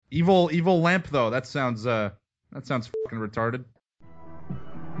Evil lamp though. That sounds fucking retarded.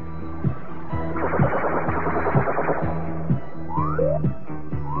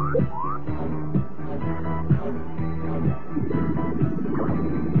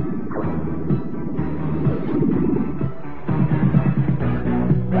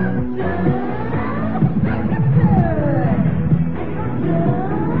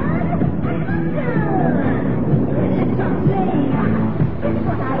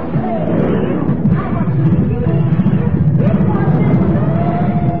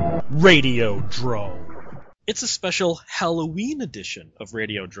 Radiodrome. It's a special Halloween edition of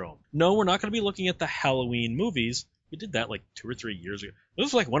Radiodrome. No, we're not going to be looking at the Halloween movies. We did that like 2 or 3 years ago. This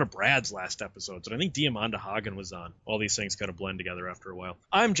was like one of Brad's last episodes, and I think Diamanda Hagen was on. All these things kind of blend together after a while.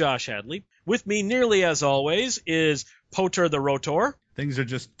 I'm Josh Hadley. With me, nearly as always, is Poter the Rotor. Things are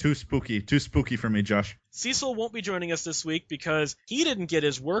just too spooky for me, Josh. Cecil won't be joining us this week because he didn't get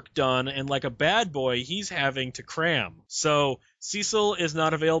his work done, and like a bad boy, he's having to cram. So Cecil is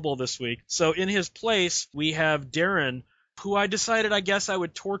not available this week. So in his place, we have Darren, who I decided I guess I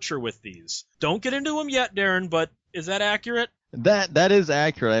would torture with these. Don't get into them yet, Darren, but is that accurate? That is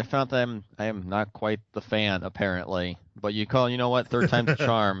accurate. I found that I am not quite the fan, apparently. But you know what? Third time's a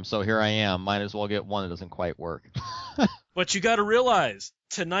charm, so here I am. Might as well get one that doesn't quite work. But you got to realize,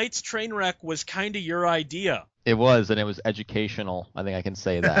 tonight's train wreck was kind of your idea. It was, and it was educational. I think I can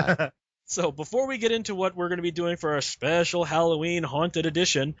say that. So before we get into what we're going to be doing for our special Halloween haunted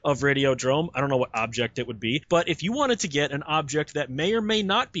edition of Radiodrome, I don't know what object it would be, but if you wanted to get an object that may or may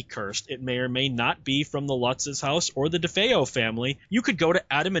not be cursed, it may or may not be from the Lutz's house or the DeFeo family, you could go to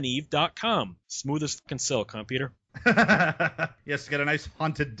adamandeve.com. Smooth as fucking silk, huh, Peter? Yes, get a nice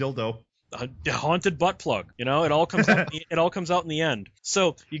haunted dildo. A haunted butt plug. You know, it all comes out. It all comes out in the end.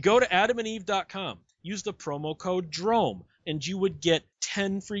 So you go to adamandeve.com, use the promo code DROME, and you would get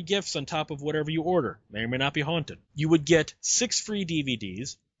 10 free gifts on top of whatever you order. May or may not be haunted. You would get 6 free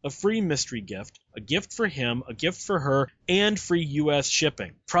DVDs, a free mystery gift, a gift for him, a gift for her, and free U.S.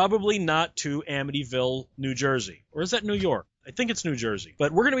 shipping. Probably not to Amityville, New Jersey. Or is that New York? I think it's New Jersey.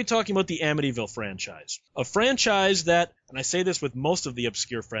 But we're going to be talking about the Amityville franchise. A franchise that, and I say this with most of the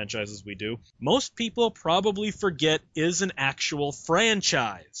obscure franchises we do, most people probably forget is an actual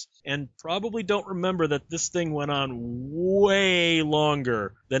franchise. And probably don't remember that this thing went on way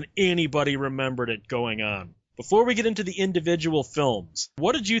longer than anybody remembered it going on. Before we get into the individual films,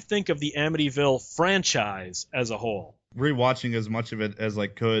 what did you think of the Amityville franchise as a whole? Rewatching as much of it as I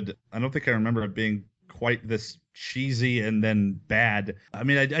could, I don't think I remember it being quite this cheesy and then bad. I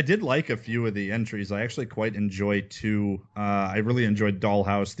mean, I did like a few of the entries. I actually quite enjoyed 2. I really enjoyed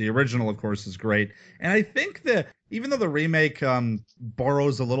Dollhouse. The original, of course, is great. And I think that even though the remake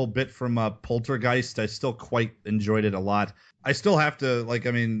borrows a little bit from Poltergeist, I still quite enjoyed it a lot. I still have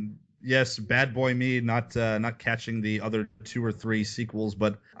to, yes, bad boy me, not catching the other 2 or 3 sequels,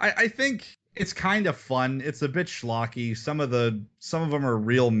 but I think it's kind of fun. It's a bit schlocky. Some of them are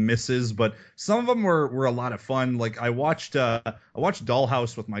real misses, but some of them were a lot of fun. Like I watched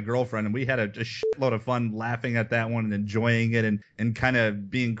Dollhouse with my girlfriend, and we had a shitload of fun laughing at that one and enjoying it, and kind of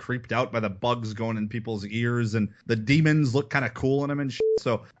being creeped out by the bugs going in people's ears, and the demons look kind of cool in them and shit.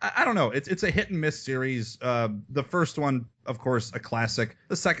 So I don't know. It's a hit and miss series. The first one, of course, a classic.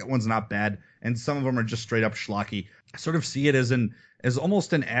 The second one's not bad, and some of them are just straight up schlocky. I sort of see it as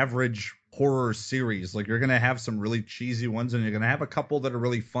almost an average horror series. Like you're gonna have some really cheesy ones, and you're gonna have a couple that are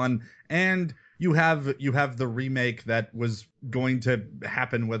really fun, and you have the remake that was going to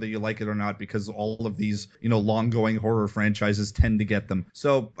happen whether you like it or not, because all of these long going horror franchises tend to get them.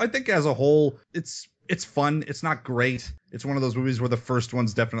 So I think as a whole, it's fun. It's not great. It's one of those movies where the first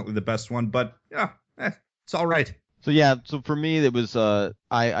one's definitely the best one, but yeah, it's all right. So for me, it was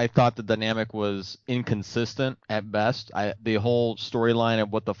I thought the dynamic was inconsistent at best. The whole storyline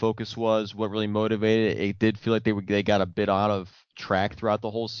of what the focus was, what really motivated it did feel like they got a bit out of track throughout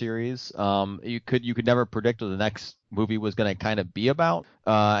the whole series. You could never predict what the next movie was going to kind of be about.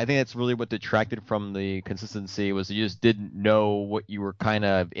 I think that's really what detracted from the consistency, was you just didn't know what you were kind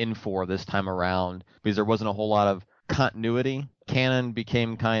of in for this time around, because there wasn't a whole lot of continuity. Canon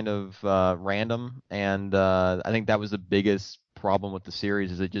became kind of random, and I think that was the biggest problem with the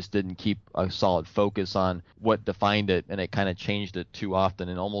series, is it just didn't keep a solid focus on what defined it, and it kind of changed it too often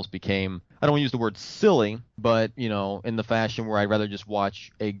and almost became, I don't want to use the word silly, but in the fashion where I'd rather just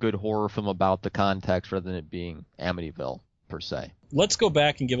watch a good horror film about the context rather than it being Amityville per se. Let's go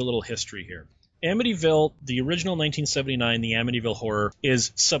back and give a little history here. Amityville, the original 1979, the Amityville Horror,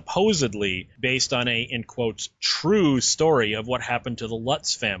 is supposedly based on a, in quotes, true story of what happened to the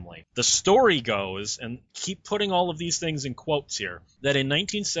Lutz family. The story goes, and keep putting all of these things in quotes here, that in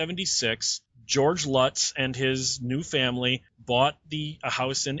 1976, George Lutz and his new family bought a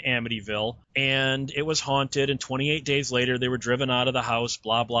house in Amityville, and it was haunted, and 28 days later they were driven out of the house,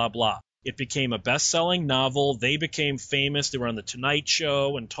 blah, blah, blah. It became a best-selling novel. They became famous. They were on The Tonight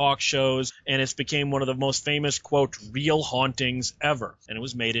Show and talk shows, and it became one of the most famous, quote, real hauntings ever, and it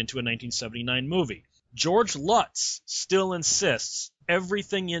was made into a 1979 movie. George Lutz still insists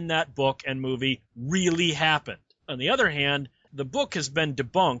everything in that book and movie really happened. On the other hand, the book has been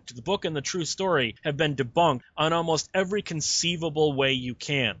debunked. The book and the true story have been debunked on almost every conceivable way you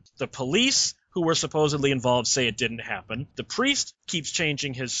can. The police, who were supposedly involved, say it didn't happen. The priest keeps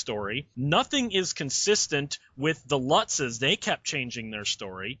changing his story. Nothing is consistent with the Lutzes. They kept changing their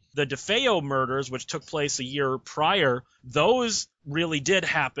story. The DeFeo murders, which took place a year prior, those really did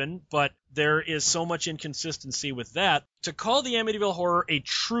happen, but there is so much inconsistency with that. To call the Amityville Horror a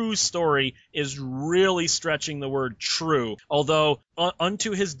true story is really stretching the word true, although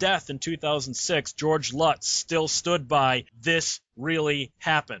unto his death in 2006, George Lutz still stood by this really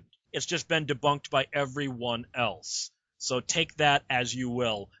happened. It's just been debunked by everyone else. So take that as you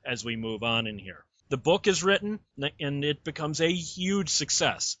will as we move on in here. The book is written, and it becomes a huge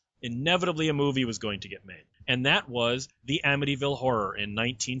success. Inevitably, a movie was going to get made. And that was The Amityville Horror in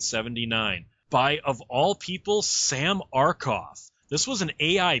 1979 by, of all people, Sam Arkoff. This was an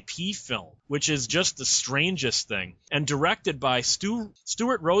AIP film, which is just the strangest thing, and directed by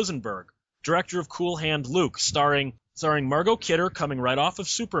Stuart Rosenberg, director of Cool Hand Luke, starring Margot Kidder coming right off of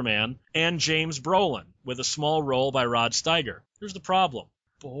Superman, and James Brolin, with a small role by Rod Steiger. Here's the problem.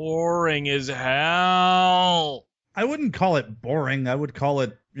 Boring as hell. I wouldn't call it boring. I would call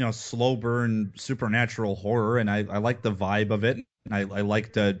it, slow burn supernatural horror, and I like the vibe of it. I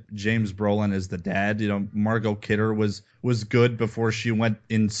liked James Brolin as the dad. Margot Kidder was good before she went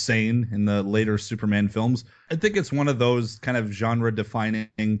insane in the later Superman films. I think it's one of those kind of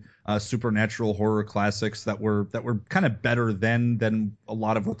genre-defining supernatural horror classics that were kind of better then than a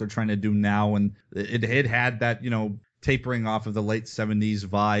lot of what they're trying to do now. And it had that, tapering off of the late 70s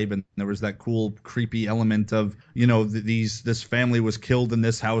vibe, and there was that cool creepy element of this family was killed in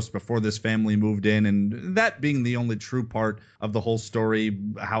this house before this family moved in, and that being the only true part of the whole story,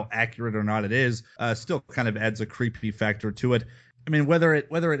 how accurate or not it is, still kind of adds a creepy factor to it. I mean, whether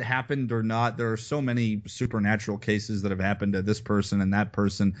it happened or not, there are so many supernatural cases that have happened to this person and that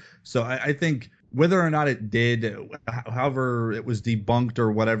person. So I think whether or not it did, however it was debunked or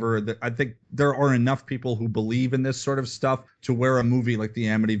whatever, I think there are enough people who believe in this sort of stuff to where a movie like the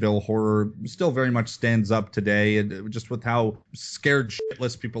Amityville Horror still very much stands up today, and just with how scared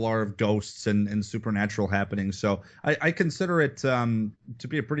shitless people are of ghosts and supernatural happenings. So I consider it to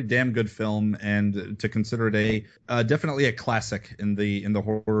be a pretty damn good film, and to consider it definitely a classic in the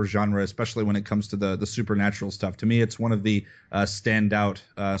horror genre, especially when it comes to the supernatural stuff. To me, it's one of the standout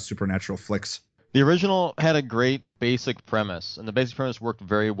supernatural flicks. The original had a great basic premise, and the basic premise worked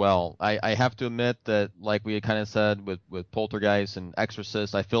very well. I have to admit that, like we had kind of said with Poltergeist and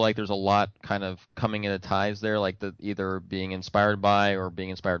Exorcist, I feel like there's a lot kind of coming into ties there, like either being inspired by or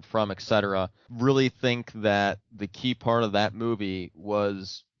being inspired from, etc. Really think that the key part of that movie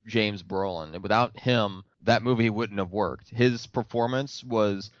was James Brolin. And without him, that movie wouldn't have worked. His performance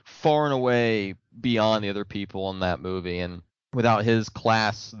was far and away beyond the other people in that movie, and without his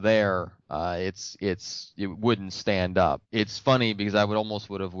class there, it wouldn't stand up. It's funny because I would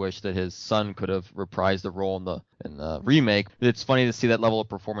have wished that his son could have reprised the role in the remake. It's funny to see that level of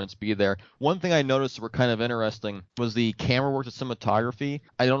performance be there. One thing I noticed that were kind of interesting was the camera work, the cinematography.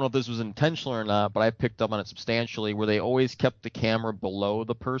 I don't know if this was intentional or not, but I picked up on it substantially, where they always kept the camera below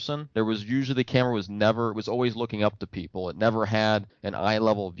the person. The camera was always looking up to people. It never had an eye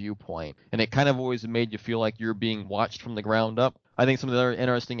level viewpoint, and it kind of always made you feel like you're being watched from the ground up. I think some of the other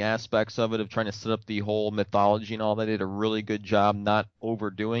interesting aspects of it, of trying to set up the whole mythology and all that, did a really good job not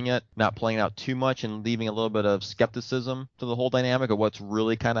overdoing it, not playing out too much, and leaving a little bit of skepticism to the whole dynamic of what's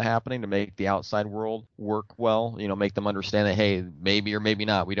really kind of happening to make the outside world work well, make them understand that, hey, maybe or maybe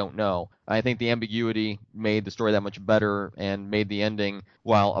not, we don't know. I think the ambiguity made the story that much better and made the ending,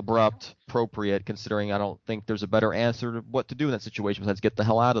 while abrupt, appropriate, considering I don't think there's a better answer to what to do in that situation besides get the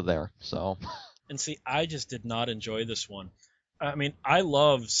hell out of there. So. And see, I just did not enjoy this one. I mean, I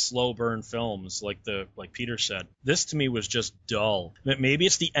love slow burn films like Peter said. This to me was just dull. Maybe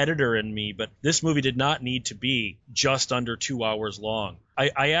it's the editor in me, but this movie did not need to be just under 2 hours long.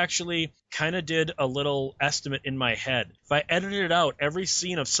 I actually kind of did a little estimate in my head. If I edited out every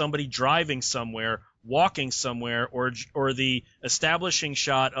scene of somebody driving somewhere, walking somewhere, or the establishing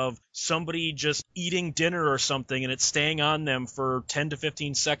shot of somebody just eating dinner or something and it's staying on them for 10 to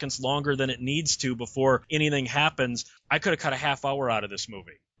 15 seconds longer than it needs to before anything happens, I could have cut a half hour out of this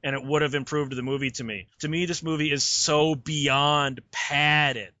movie and it would have improved the movie to me. To me, this movie is so beyond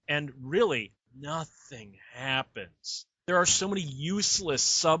padded and really nothing happens. There are so many useless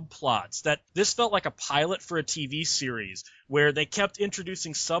subplots that this felt like a pilot for a TV series where they kept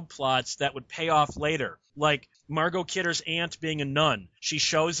introducing subplots that would pay off later, like Margot Kidder's aunt being a nun. She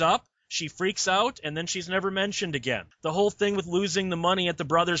shows up, she freaks out, and then she's never mentioned again. The whole thing with losing the money at the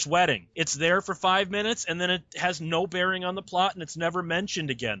brother's wedding. It's there for 5 minutes, and then it has no bearing on the plot, and it's never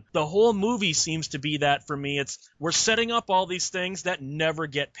mentioned again. The whole movie seems to be that for me. We're setting up all these things that never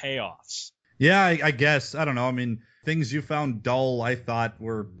get payoffs. Yeah, I guess. I don't know. I mean, things you found dull, I thought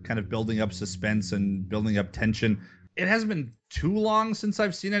were kind of building up suspense and building up tension. It hasn't been too long since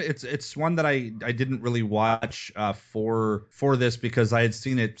I've seen it. It's one that I didn't really watch for this because I had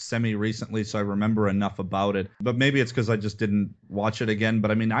seen it semi-recently, so I remember enough about it. But maybe it's because I just didn't watch it again.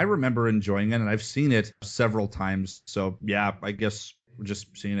 But I mean, I remember enjoying it, and I've seen it several times. So yeah, I guess we're just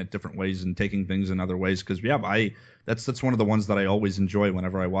seeing it different ways and taking things in other ways. Because yeah, that's one of the ones that I always enjoy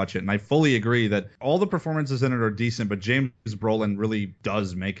whenever I watch it. And I fully agree that all the performances in it are decent, but James Brolin really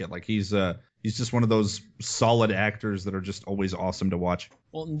does make it. Like he's just one of those solid actors that are just always awesome to watch.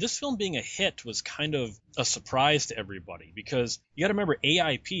 Well, this film being a hit was kind of a surprise to everybody because you got to remember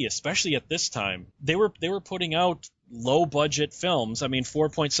AIP, especially at this time, they were putting out low budget films. I mean,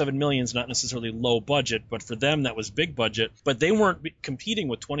 4.7 million is not necessarily low budget, but for them that was big budget. But they weren't competing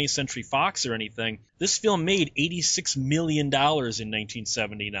with 20th Century Fox or anything. This film made $86 million in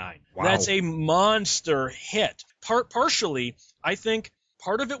 1979. Wow. That's a monster hit. Partially, I think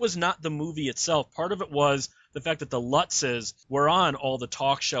part of it was not the movie itself. Part of it was the fact that the Lutzes were on all the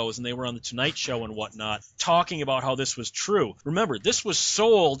talk shows and they were on the Tonight Show and whatnot, talking about how this was true. Remember, this was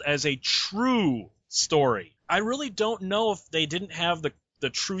sold as a true story. I really don't know if they didn't have the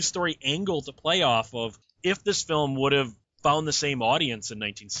true story angle to play off of if this film would have found the same audience in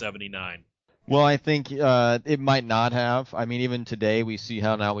 1979. Well, I think it might not have. I mean, even today we see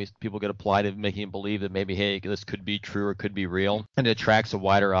how now people get applied to making it believe that maybe, hey, this could be true or could be real. And it attracts a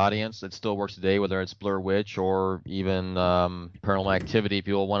wider audience. It still works today, whether it's Blair Witch or even Paranormal Activity.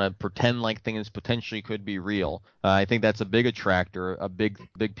 People want to pretend like things potentially could be real. I think that's a big attractor, a big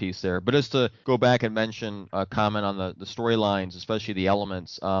piece there. But just to go back and mention a comment on the storylines, especially the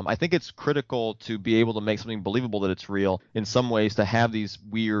elements, I think it's critical to be able to make something believable that it's real. In some ways, to have these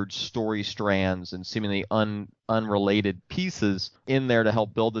weird story strands and seemingly unrelated pieces in there to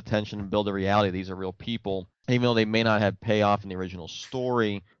help build the tension and build the reality. These are real people. Even though they may not have payoff in the original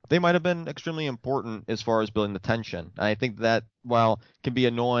story, they might have been extremely important as far as building the tension. And I think that, while it can be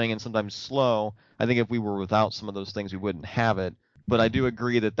annoying and sometimes slow, I think if we were without some of those things, we wouldn't have it. But I do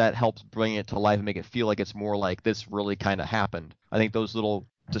agree that helps bring it to life and make it feel like it's more like this really kind of happened. I think those little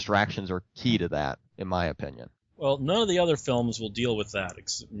distractions are key to that, in my opinion. Well, none of the other films will deal with that,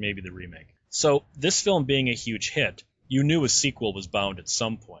 except maybe the remake. So this film being a huge hit, you knew a sequel was bound at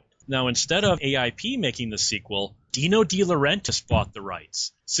some point. Now, instead of AIP making the sequel, Dino De Laurentiis bought the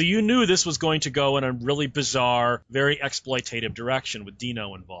rights. So you knew this was going to go in a really bizarre, very exploitative direction with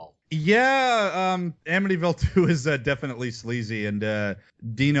Dino involved. Yeah, Amityville 2 is definitely sleazy, and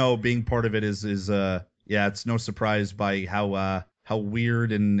Dino being part of it is it's no surprise by how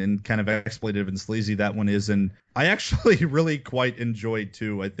weird and kind of exploitative and sleazy that one is. And I actually really quite enjoyed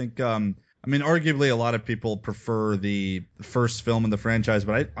 2. I think, arguably a lot of people prefer the first film in the franchise,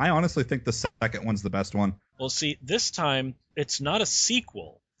 but I honestly think the second one's the best one. Well, see, this time it's not a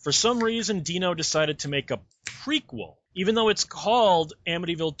sequel. For some reason, Dino decided to make a prequel. Even though it's called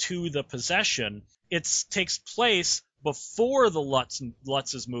Amityville 2: The Possession, it takes place before the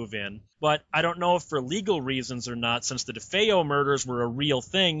Lutzes move in, but I don't know if for legal reasons or not, since the DeFeo murders were a real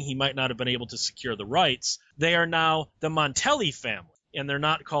thing, he might not have been able to secure the rights. They are now the Montelli family, and they're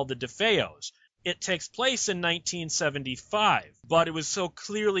not called the DeFeos. It takes place in 1975, but it was so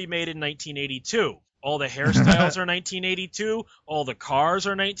clearly made in 1982. All the hairstyles are 1982. All the cars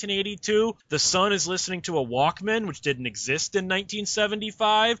are 1982. The son is listening to a Walkman, which didn't exist in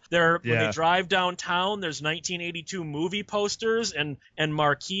 1975. When they drive downtown, there's 1982 movie posters and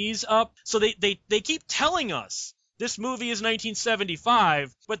marquees up. So they keep telling us this movie is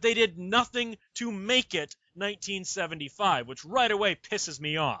 1975, but they did nothing to make it 1975, which right away pisses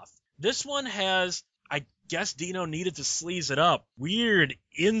me off. This one has, I guess Dino needed to sleaze it up, weird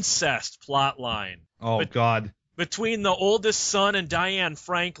incest plot line. Oh, God. Between the oldest son and Diane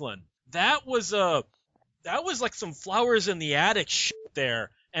Franklin. That was like some flowers in the attic shit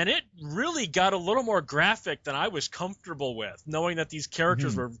there. And it really got a little more graphic than I was comfortable with, knowing that these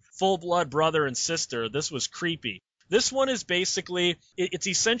characters were full-blood brother and sister. This was creepy. This one is basically, it's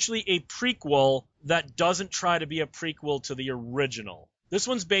essentially a prequel that doesn't try to be a prequel to the original. This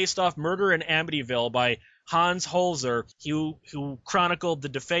one's based off Murder in Amityville by Hans Holzer, who chronicled the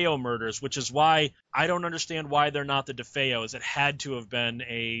DeFeo murders, which is why I don't understand why they're not the DeFeos. It had to have been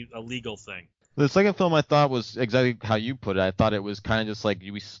a legal thing. The second film I thought was exactly how you put it. I thought it was kind of just like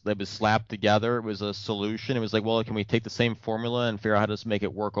it was slapped together. It was a solution. It was like, well, can we take the same formula and figure out how to make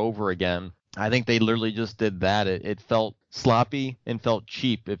it work over again? I think they literally just did that. It felt sloppy and felt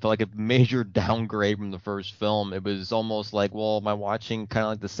cheap. It felt like a major downgrade from the first film. It was almost like, well, am I watching kind of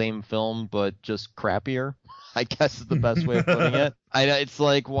like the same film but just crappier? I guess is the best way of putting it. It's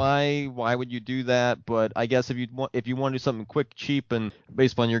like, why would you do that? But I guess if you want to do something quick, cheap, and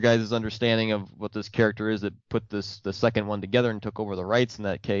based on your guys' understanding of what this character is that put the second one together and took over the rights in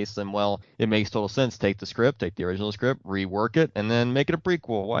that case, then, well, it makes total sense. Take the original script, rework it, and then make it a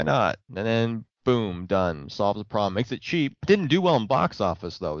prequel. Why not? And then boom, done. Solves the problem. Makes it cheap. Didn't do well in box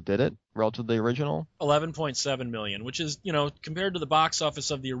office, though, did it? Relative to the original? 11.7 million, which is, compared to the box office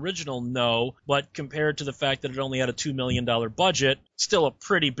of the original, no. But compared to the fact that it only had a $2 million budget, still a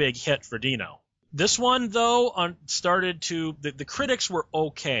pretty big hit for Dino. This one, though, the critics were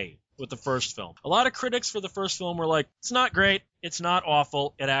okay with the first film. A lot of critics for the first film were like, it's not great, it's not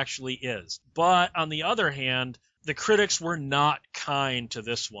awful, it actually is. But on the other hand, the critics were not kind to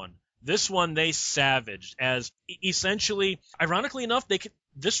this one. This one they savaged as essentially, ironically enough,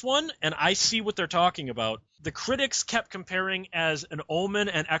 this one, and I see what they're talking about, the critics kept comparing as an Omen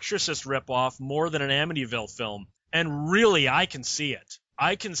and Exorcist ripoff more than an Amityville film. And really, I can see it.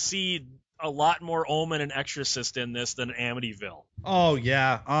 I can see a lot more Omen and Exorcist in this than Amityville. Oh,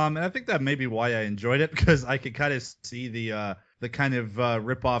 yeah. And I think that may be why I enjoyed it, because I could kind of see the kind of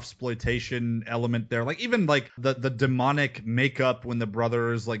rip-off exploitation element there. Like, even like the demonic makeup when the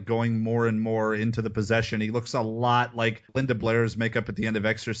brother is like going more and more into the possession. He looks a lot like Linda Blair's makeup at the end of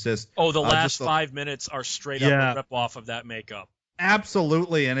Exorcist. Oh, the last 5 minutes are straight up a rip-off of that makeup.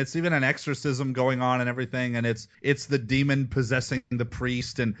 Absolutely, and it's even an exorcism going on and everything, and it's the demon possessing the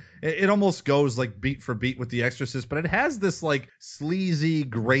priest, and it almost goes like beat for beat with The Exorcist, but it has this like sleazy,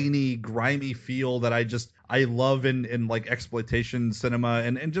 grainy, grimy feel that I love in like exploitation cinema,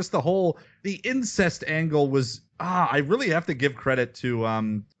 and just the incest angle was I really have to give credit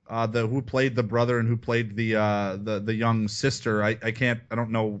to who played the brother and who played the young sister. I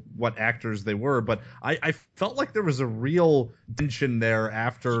don't know what actors they were, but I felt like there was a real tension there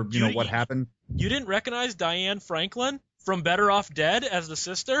after what happened. You didn't recognize Diane Franklin from Better Off Dead as the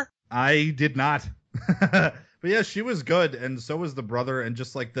sister? I did not. But yeah, she was good, and so was the brother, and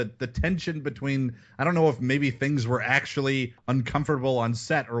just like the tension between, I don't know if maybe things were actually uncomfortable on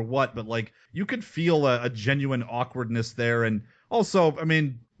set or what, but like you could feel a genuine awkwardness there. And also, I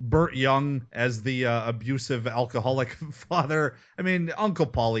mean, Burt Young as the abusive alcoholic father. I mean, Uncle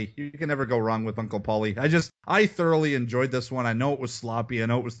Paulie. You can never go wrong with Uncle Paulie. I thoroughly enjoyed this one. I know it was sloppy. I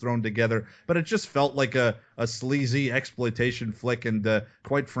know it was thrown together, but it just felt like a sleazy exploitation flick. And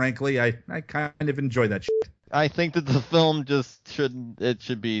quite frankly, I kind of enjoyed that shit. I think that the film just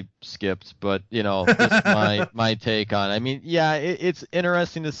should be skipped, but just my take on it. I mean, yeah, it's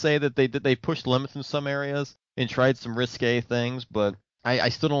interesting to say that they pushed limits in some areas and tried some risque things, but I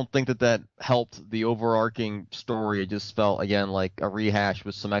still don't think that helped the overarching story. It just felt, again, like a rehash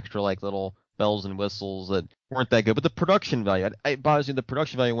with some extra like little bells and whistles that weren't that good. But the production value, the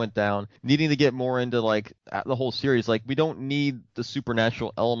production value went down. Needing to get more into like the whole series, like we don't need the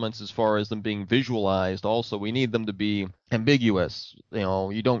supernatural elements as far as them being visualized. Also, we need them to be ambiguous.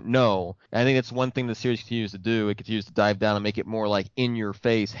 You don't know. And I think that's one thing the series continues to do. It continues to dive down and make it more like in your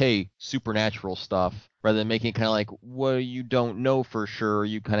face, hey, supernatural stuff, rather than making it kind of like, well, you don't know for sure.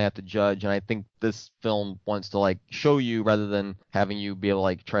 You kind of have to judge. And I think this film wants to like show you rather than having you be able to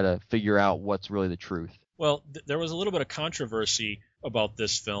like try to figure out what's really the truth. Well, there was a little bit of controversy about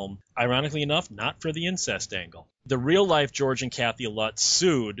this film. Ironically enough, not for the incest angle. The real-life George and Kathy Lutz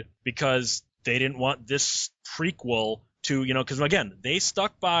sued because they didn't want this prequel to, because again, they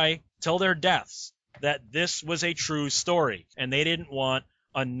stuck by till their deaths that this was a true story, and they didn't want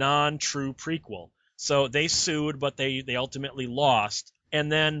a non-true prequel. So they sued, but they ultimately lost. And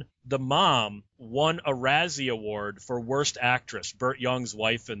then the mom won a Razzie Award for Worst Actress, Burt Young's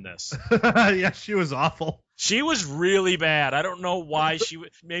wife in this. Yeah, she was awful. She was really bad. I don't know why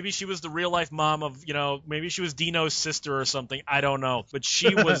maybe she was the real life mom of, maybe she was Dino's sister or something. I don't know. But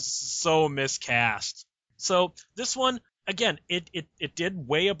she was so miscast. So this one, again, it did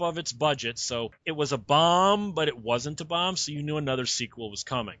way above its budget. So it was a bomb, but it wasn't a bomb. So you knew another sequel was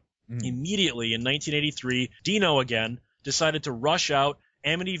coming. Immediately in 1983, Dino again decided to rush out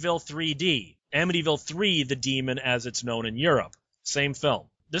Amityville 3D. Amityville 3, The Demon as it's known in Europe. Same film.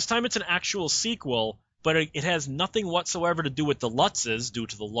 This time it's an actual sequel, but it has nothing whatsoever to do with the Lutzes due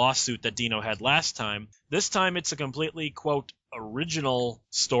to the lawsuit that Dino had last time. This time it's a completely, quote, original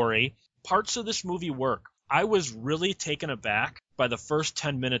story. Parts of this movie work. I was really taken aback by the first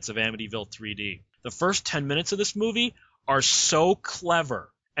 10 minutes of Amityville 3D. The first 10 minutes of this movie are so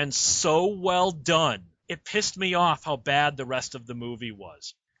clever and so well done. It pissed me off how bad the rest of the movie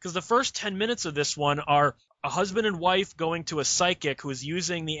was. Because the first 10 minutes of this one are a husband and wife going to a psychic who is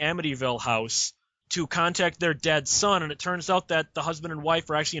using the Amityville house to contact their dead son, and it turns out that the husband and wife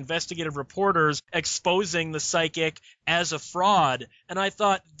are actually investigative reporters exposing the psychic as a fraud. And I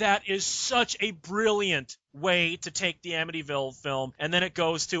thought, that is such a brilliant way to take the Amityville film. And then it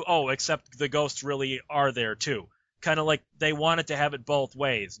goes to, except the ghosts really are there too. Kind of like they wanted to have it both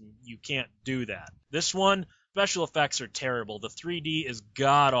ways. You can't do that. This one, special effects are terrible. The 3D is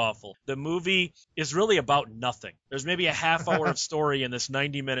god-awful. The movie is really about nothing. There's maybe a half hour of story in this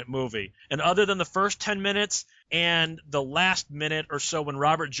 90-minute movie. And other than the first 10 minutes and the last minute or so when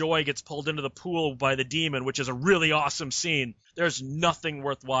Robert Joy gets pulled into the pool by the demon, which is a really awesome scene, there's nothing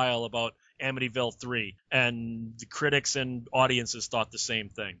worthwhile about Amityville 3. And the critics and audiences thought the same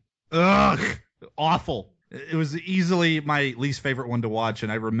thing. Ugh, awful. It was easily my least favorite one to watch,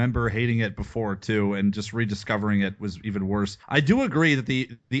 and I remember hating it before, too, and just rediscovering it was even worse. I do agree that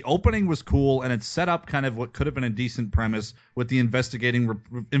the opening was cool, and it set up kind of what could have been a decent premise with the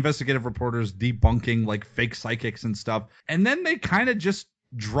investigative reporters debunking, like, fake psychics and stuff. And then they kind of just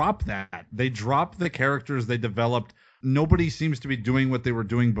drop that. They drop the characters they developed. Nobody seems to be doing what they were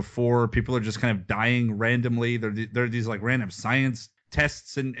doing before. People are just kind of dying randomly. There are these, like, random science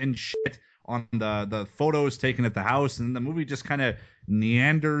tests and shit on the photos taken at the house, and the movie just kind of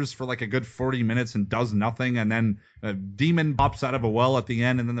neanders for like a good 40 minutes and does nothing, and then a demon pops out of a well at the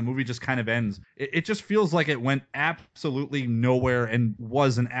end, and then the movie just kind of ends. It just feels like it went absolutely nowhere and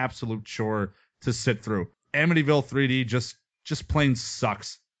was an absolute chore to sit through. Amityville 3D just plain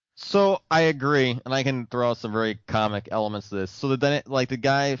sucks. So I agree, and I can throw out some very comic elements to this. So the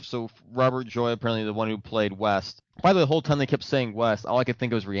guy, Robert Joy, apparently the one who played West. By the whole time they kept saying West, all I could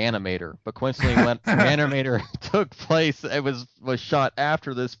think of was Reanimator. But coincidentally, when Reanimator took place, it was shot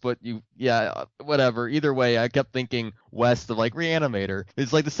after this. But whatever. Either way, I kept thinking West of like Reanimator.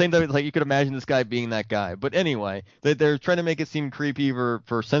 It's like the same time, like you could imagine this guy being that guy. But anyway, they're trying to make it seem creepy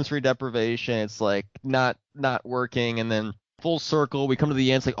for sensory deprivation. It's like not working, and then full circle, we come to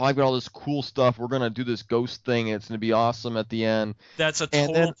the end. It's like, I've got all this cool stuff. We're gonna do this ghost thing, and it's gonna be awesome at the end. That's a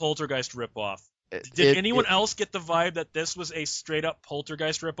total Poltergeist ripoff. Did anyone else get the vibe that this was a straight up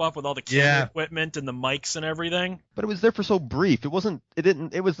Poltergeist ripoff with all the camera equipment and the mics and everything? But it was there for so brief. It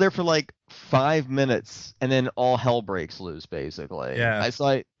was there for like 5 minutes, and then all hell breaks loose, basically. Yeah.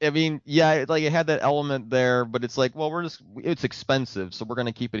 It had that element there, but it's like, well, it's expensive, so we're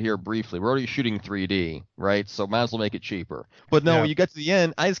gonna keep it here briefly. We're already shooting 3D, right? So might as well make it cheaper. But no, you get to the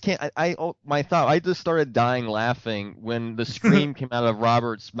end, I just can't. I just started dying laughing when the scream came out of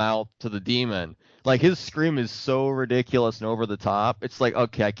Robert's mouth to the demon. Like, his scream is so ridiculous and over the top. It's like,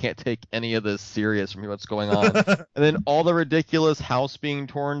 okay, I can't take any of this serious from what's going on. And then all the ridiculous house being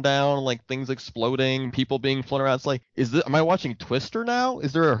torn down, like things exploding, people being flown around. It's like, am I watching Twister now?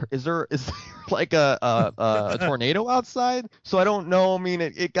 Is there like a tornado outside? So I don't know. I mean,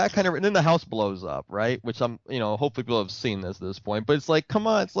 it got kind of, and then the house blows up, right? Which hopefully people have seen this at this point. But it's like, come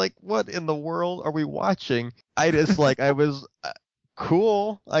on, it's like, what in the world are we watching? I was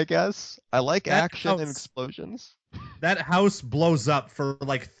cool, I guess. I like action and explosions. That house blows up for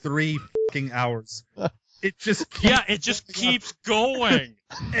like 3 fucking hours. It just keeps going.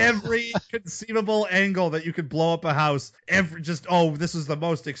 Every conceivable angle that you could blow up a house. This is the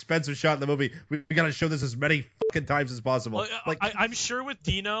most expensive shot in the movie. We got to show this as many fucking times as possible. I'm sure with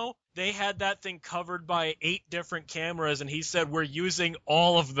Dino, they had that thing covered by 8 different cameras, and he said we're using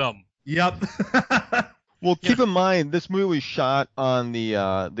all of them. Yep. Well, keep in mind, this movie was shot on the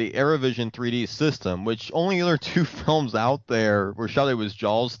AeroVision 3D system, which only other 2 films out there were shot. It was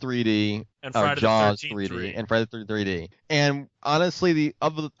Jaws 3D, and Jaws 3D, and Friday the 13th 3D. And honestly,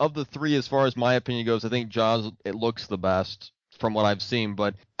 of the 3, as far as my opinion goes, I think Jaws, it looks the best from what I've seen,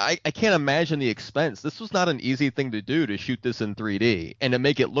 but I can't imagine the expense. This was not an easy thing to do, to shoot this in 3D and to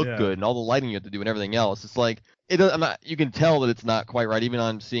make it look good, and all the lighting you have to do and everything else. It's like you can tell that it's not quite right. Even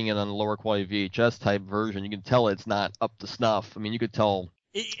on seeing it on a lower quality VHS type version, you can tell it's not up to snuff. I mean, you could tell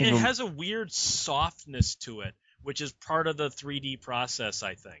it has a weird softness to it, which is part of the 3D process,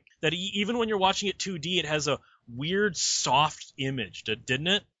 I think. That even when you're watching it 2D, it has a weird soft image, didn't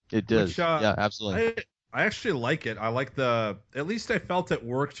it? It does. Yeah, absolutely. I actually like it. I like at least I felt it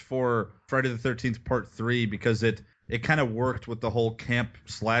worked for Friday the 13th Part 3 because it kind of worked with the whole camp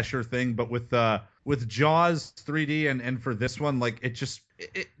slasher thing, but with Jaws 3D and for this one, like it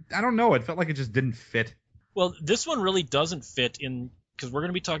I don't know, it felt like it just didn't fit. Well, this one really doesn't fit in, because we're going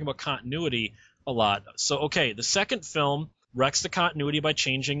to be talking about continuity a lot. So, okay, the second film wrecks the continuity by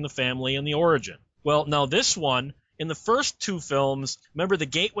changing the family and the origin. Well, now this one, in the first two films, remember the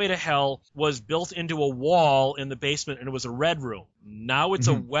gateway to hell was built into a wall in the basement and it was a red room. Now it's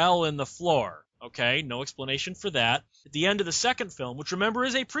a well in the floor. Okay, no explanation for that. At the end of the second film, which remember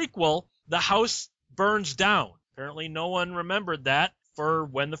is a prequel, the house burns down. Apparently no one remembered that for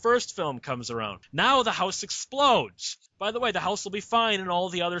when the first film comes around. Now the house explodes. By the way, the house will be fine in all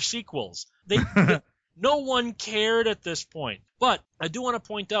the other sequels. No one cared at this point. But I do want to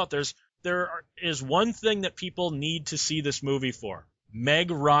point out there is one thing that people need to see this movie for. Meg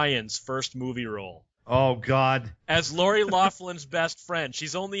Ryan's first movie role. Oh, God. As Lori Loughlin's best friend.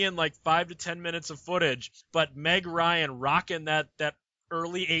 She's only in like 5 to 10 minutes of footage, but Meg Ryan rocking that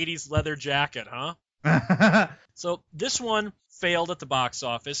early 80s leather jacket, huh? So this one failed at the box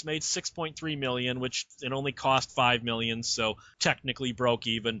office, made $6.3 million, which it only cost $5 million, so technically broke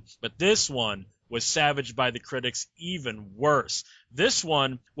even. But this one was savaged by the critics even worse. This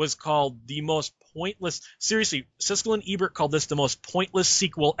one was called the most pointless. Seriously, Siskel and Ebert called this the most pointless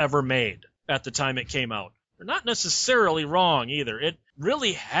sequel ever made at the time it came out. They're not necessarily wrong either. It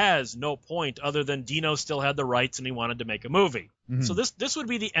really has no point other than Dino still had the rights and he wanted to make a movie. Mm-hmm. So this would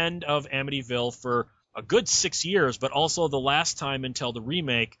be the end of Amityville for a good 6 years, but also the last time until the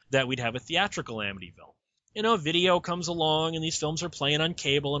remake that we'd have a theatrical Amityville. You know, video comes along and these films are playing on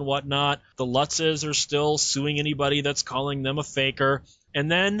cable and whatnot. The Lutzes are still suing anybody that's calling them a faker. And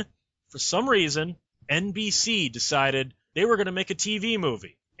then, for some reason, NBC decided they were going to make a TV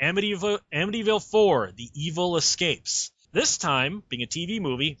movie. Amityville 4, The Evil Escapes. This time, being a TV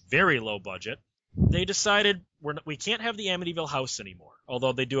movie, very low budget, they decided we can't have the Amityville house anymore,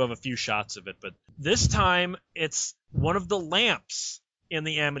 although they do have a few shots of it. But this time, it's one of the lamps in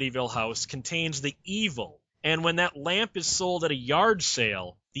the Amityville house contains the evil. And when that lamp is sold at a yard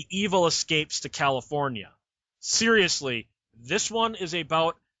sale, the evil escapes to California. Seriously, this one is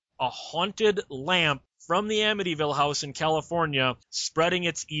about a haunted lamp from the Amityville house in California spreading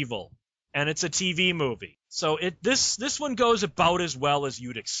its evil. And it's a TV movie. So this one goes about as well as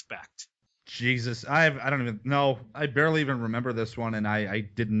you'd expect. Jesus, I don't even know. I barely even remember this one, and I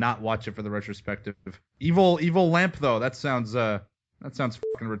did not watch it for the retrospective. Evil lamp, though. That sounds fucking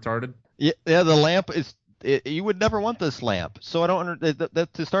retarded. Yeah, the lamp is. You would never want this lamp. So I don't understand.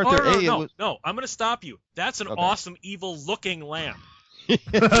 To start there. No, I'm going to stop you. That's an awesome evil-looking lamp.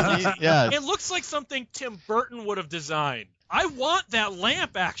 Yeah. It looks like something Tim Burton would have designed. I want that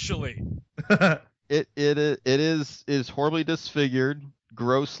lamp, actually. It is horribly disfigured,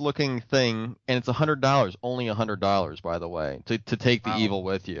 gross-looking thing, and it's $100. Only $100, by the way, to take the evil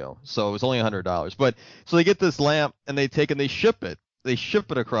with you. So it was only $100. But so they get this lamp and they ship it. They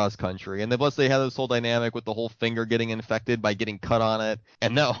ship it across country, and plus they have this whole dynamic with the whole finger getting infected by getting cut on it,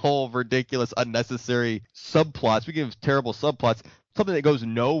 and that whole ridiculous, unnecessary subplot. Speaking of terrible subplots, something that goes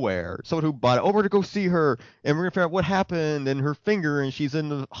nowhere. Someone who bought it over to go see her, and we're gonna figure out what happened, and her finger, and she's in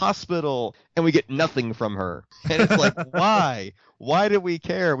the hospital, and we get nothing from her. And it's like, why? Why did we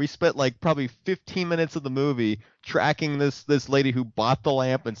care? We spent like probably 15 minutes of the movie tracking this lady who bought the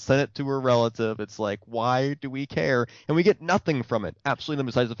lamp and sent it to her relative. It's like, why do we care? And we get nothing from it. Absolutely,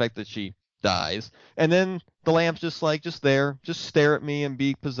 besides the fact that she dies. And then the lamp's just there, just stare at me and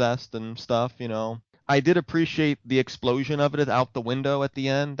be possessed and stuff, you know. I did appreciate the explosion of it out the window at the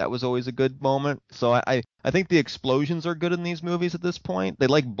end. That was always a good moment. So I think the explosions are good in these movies at this point. They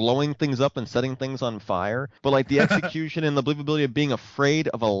like blowing things up and setting things on fire. But like the execution and the believability of being afraid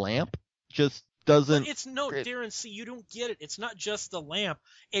of a lamp just doesn't... But Darren, see, you don't get it. It's not just the lamp.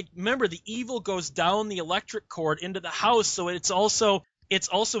 Remember, the evil goes down the electric cord into the house, so it's also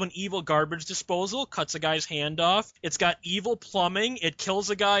an evil garbage disposal, cuts a guy's hand off. It's got evil plumbing. It kills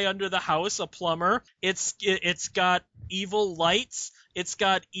a guy under the house, a plumber. It's got evil lights. It's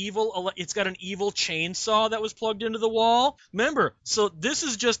got an evil chainsaw that was plugged into the wall. Remember, so this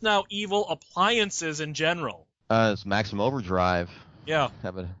is just now evil appliances in general. It's Maximum Overdrive. Yeah.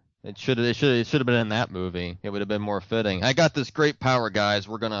 It should have been in that movie. It would have been more fitting. I got this great power, guys.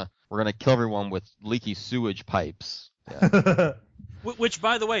 We're gonna kill everyone with leaky sewage pipes. Yeah. Which,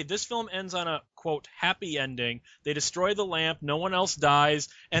 by the way, this film ends on a, quote, happy ending. They destroy the lamp, no one else dies,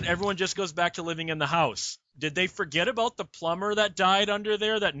 and everyone just goes back to living in the house. Did they forget about the plumber that died under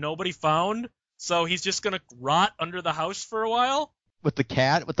there that nobody found? So he's just going to rot under the house for a while? With the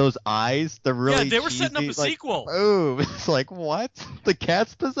cat, with those eyes, the really they were cheesy, setting up a sequel. Oh, it's like, what? The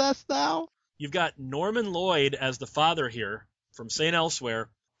cat's possessed now? You've got Norman Lloyd as the father here from St. Elsewhere,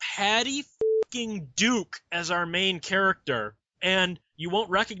 Patty fucking Duke as our main character, and you won't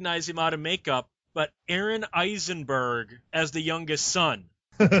recognize him out of makeup, but Aaron Eisenberg as the youngest son.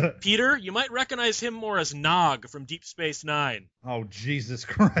 Peter, you might recognize him more as Nog from Deep Space Nine. Oh, Jesus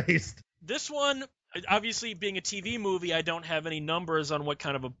Christ. This one, obviously being a TV movie, I don't have any numbers on what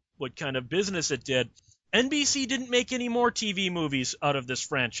kind of business it did. NBC didn't make any more TV movies out of this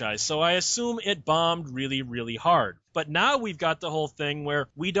franchise, so I assume it bombed really, really hard. But now we've got the whole thing where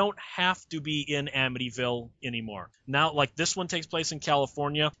we don't have to be in Amityville anymore. Now, like, this one takes place in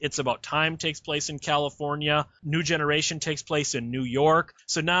California. It's About Time takes place in California. New Generation takes place in New York.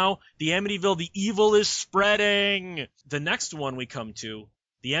 So now the Amityville, the evil is spreading. The next one we come to,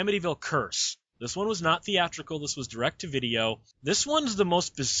 the Amityville Curse. This one was not theatrical. This was direct to video. This one's the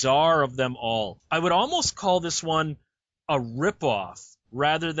most bizarre of them all. I would almost call this one a ripoff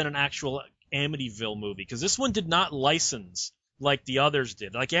rather than an actual Amityville movie, because this one did not license like the others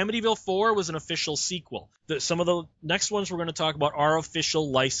did. Like Amityville 4 was an official sequel. Some of the next ones we're going to talk about are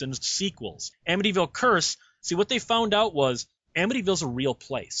official licensed sequels. Amityville Curse, see, what they found out was Amityville's a real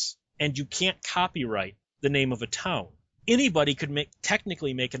place, and you can't copyright the name of a town. Anybody could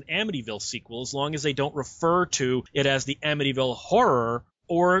technically make an Amityville sequel as long as they don't refer to it as the Amityville Horror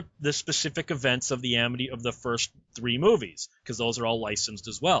or the specific events of the first 3 movies, because those are all licensed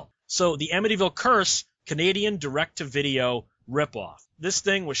as well. So the Amityville Curse, Canadian direct-to-video ripoff. This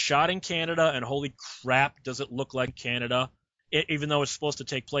thing was shot in Canada, and holy crap, does it look like Canada. Even though it's supposed to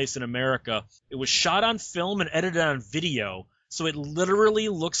take place in America, it was shot on film and edited on video, so it literally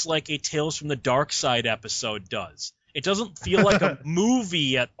looks like a Tales from the Dark Side episode does. It doesn't feel like a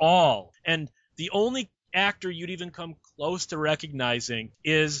movie at all. And the only actor you'd even come close to recognizing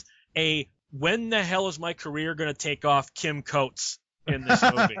is when the hell is my career going to take off Kim Coates in this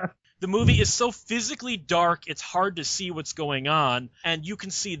movie. The movie is so physically dark, it's hard to see what's going on, and you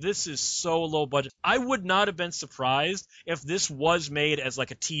can see this is so low budget. I would not have been surprised if this was made as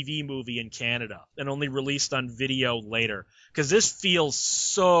like a TV movie in Canada and only released on video later, because this feels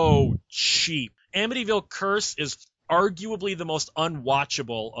so cheap. Amityville Curse is arguably the most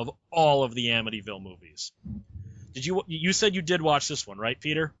unwatchable of all of the Amityville movies. You said you did watch this one, right,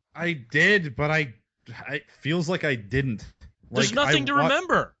 Peter? I did, but it feels like I didn't. There's nothing to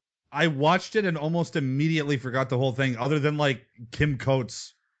remember. I watched it and almost immediately forgot the whole thing, other than like Kim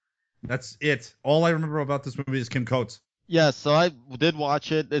Coates. That's it. All I remember about this movie is Kim Coates. Yeah, so I did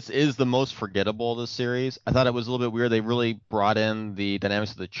watch it. This is the most forgettable of the series. I thought it was a little bit weird. They really brought in the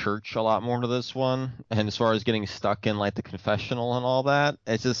dynamics of the church a lot more into this one. And as far as getting stuck in like the confessional and all that,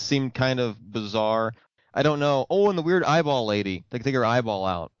 it just seemed kind of bizarre. I don't know. Oh, and the weird eyeball lady. They could take her eyeball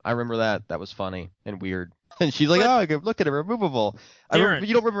out. I remember that. That was funny and weird. And she's like, I could look at it, removable. You don't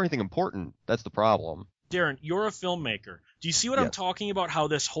remember anything important. That's the problem. Darren, you're a filmmaker. Do you see what I'm talking about? How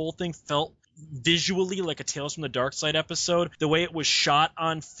this whole thing felt visually like a Tales from the Dark Side episode? The way it was shot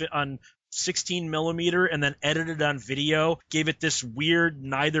on 16 millimeter and then edited on video gave it this weird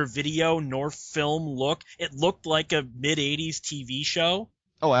neither video nor film look. It looked like a mid-'80s TV show.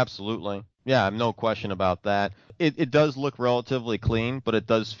 Oh, absolutely. Yeah, no question about that. It does look relatively clean, but it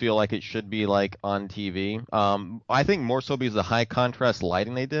does feel like it should be like on TV. I think more so because of the high contrast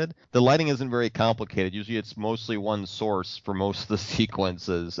lighting they did. The lighting isn't very complicated. Usually it's mostly one source for most of the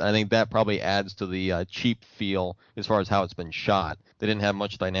sequences. I think that probably adds to the cheap feel as far as how it's been shot. They didn't have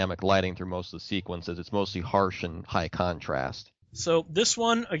much dynamic lighting through most of the sequences. It's mostly harsh and high contrast. So this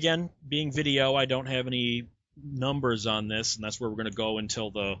one, again, being video, I don't have any numbers on this, and that's where we're going to go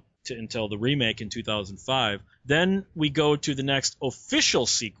until the remake in 2005. Then we go to the next official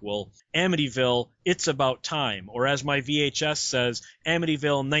sequel, Amityville, It's About Time, or as my VHS says,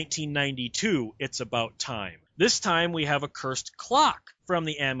 Amityville 1992, It's About Time. This time we have a cursed clock from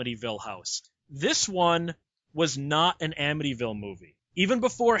the Amityville house. This one was not an Amityville movie. Even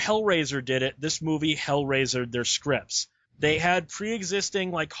before Hellraiser did it, this movie Hellraisered their scripts. They had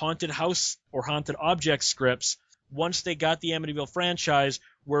pre-existing like haunted house or haunted object scripts once they got the Amityville franchise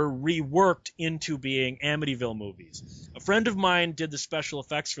were reworked into being Amityville movies. A friend of mine did the special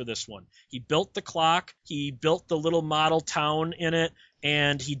effects for this one. He built the clock, he built the little model town in it,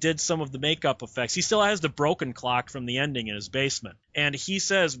 and he did some of the makeup effects. He still has the broken clock from the ending in his basement. And he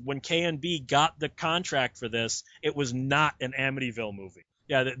says when K&B got the contract for this, it was not an Amityville movie.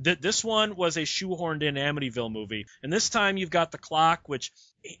 Yeah, this one was a shoehorned in Amityville movie. And this time you've got the clock, which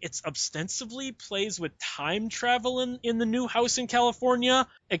it's ostensibly plays with time travel in the new house in California,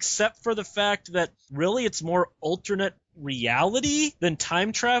 except for the fact that really it's more alternate reality than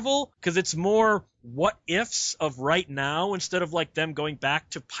time travel, because it's more what ifs of right now instead of like them going back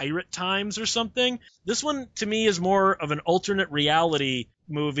to pirate times or something. This one to me is more of an alternate reality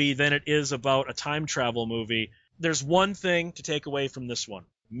movie than it is about a time travel movie. There's one thing to take away from this one.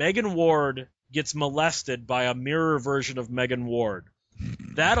 Megan Ward gets molested by a mirror version of Megan Ward.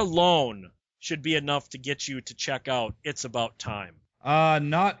 That alone should be enough to get you to check out It's About Time.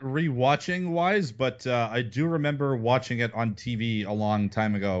 Not rewatching wise, but I do remember watching it on TV a long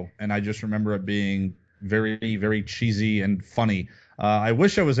time ago, and I just remember it being very, very cheesy and funny. I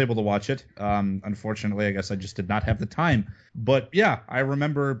wish I was able to watch it. Unfortunately, I guess I just did not have the time. But yeah, I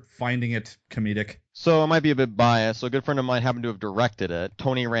remember finding it comedic. So it might be a bit biased. So a good friend of mine happened to have directed it.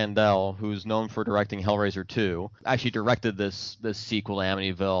 Tony Randell, who's known for directing Hellraiser 2, actually directed this sequel to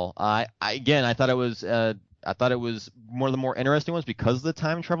Amityville. I thought it was one of the more interesting ones because of the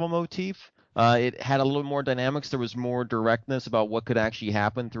time travel motif. It had a little more dynamics. There was more directness about what could actually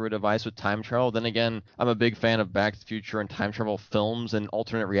happen through a device with time travel. Then again, I'm a big fan of Back to the Future and time travel films and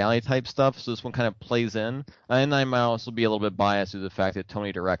alternate reality type stuff, so this one kind of plays in. And I might also be a little bit biased due to the fact that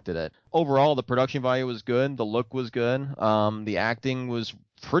Tony directed it. Overall, the production value was good. The look was good. The acting was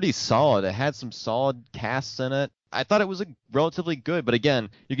pretty solid. It had some solid casts in it. I thought it was relatively good, but again,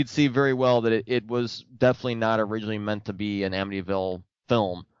 you could see very well that it was definitely not originally meant to be an Amityville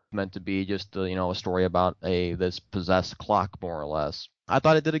film. Meant to be just a story about this possessed clock, more or less. I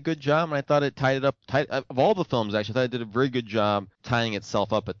thought it did a good job, and I thought it tied it up. Of all the films, actually, I thought it did a very good job tying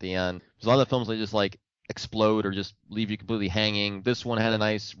itself up at the end. There's a lot of films that just like explode or just leave you completely hanging. This one had a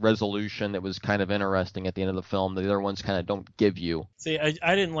nice resolution that was kind of interesting at the end of the film. The other ones kind of don't give you. See,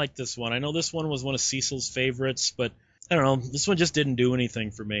 I didn't like this one. I know this one was one of Cecil's favorites, but I don't know. This one just didn't do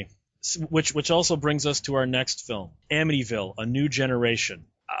anything for me. Which also brings us to our next film, Amityville: A New Generation.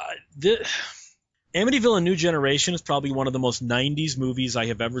 Amityville: A New Generation is probably one of the most 90s movies I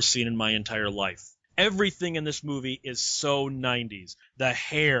have ever seen in my entire life. Everything in this movie is so 90s. The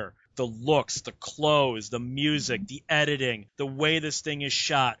hair, the looks, the clothes, the music, the editing, the way this thing is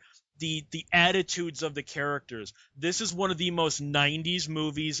shot, the attitudes of the characters. This is one of the most 90s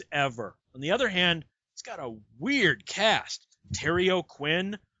movies ever. On the other hand, it's got a weird cast. Terry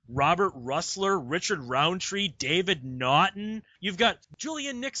O'Quinn, Robert Russler, Richard Roundtree, David Naughton. You've got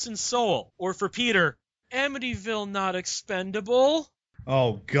Julian Nixon Soul, or for Peter, Amityville Not Expendable.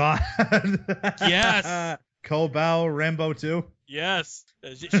 Oh, God. Yes. Kobau, Rambo 2. Yes.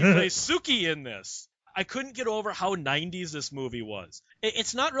 She plays Suki in this. I couldn't get over how 90s this movie was.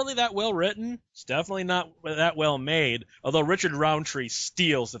 It's not really that well written. It's definitely not that well made, although Richard Roundtree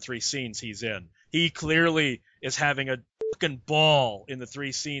steals the 3 scenes he's in. He clearly is having a fucking ball in the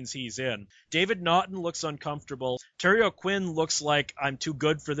 3 scenes he's in. David Naughton looks uncomfortable. Terry O'Quinn looks like I'm too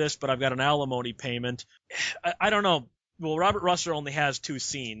good for this, but I've got an alimony payment. I don't know. Well, Robert Russler only has 2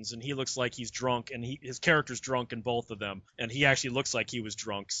 scenes, and he looks like he's drunk, and his character's drunk in both of them, and he actually looks like he was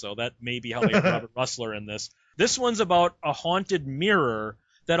drunk, so that may be how they have Robert Russler in this. This one's about a haunted mirror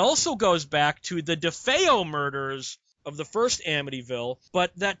that also goes back to the DeFeo murders of the first Amityville,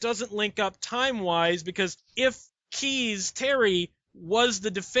 but that doesn't link up time-wise, because if Terry was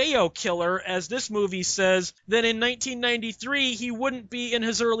the DeFeo killer, as this movie says, then in 1993 he wouldn't be in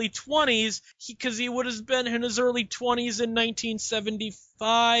his early 20s, because he would have been in his early 20s in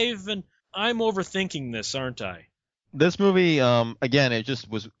 1975, and I'm overthinking this, aren't I? This movie, again, it just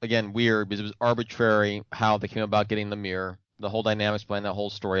was, weird, because it was arbitrary how they came about getting the mirror. The whole dynamics behind that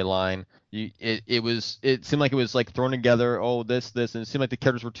whole storyline. It seemed like it was like thrown together, this, and it seemed like the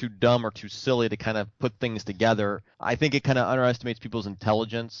characters were too dumb or too silly to kind of put things together. I think it kind of underestimates people's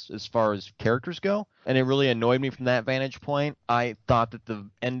intelligence as far as characters go, and it really annoyed me from that vantage point. I thought that the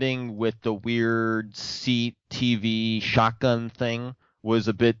ending with the weird seat TV shotgun thing was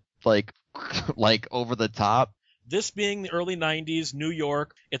a bit like over the top. This being the early 90s, New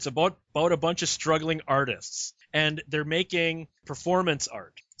York, it's about a bunch of struggling artists, and they're making performance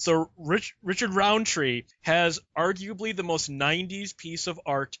art. So Richard Roundtree has arguably the most 90s piece of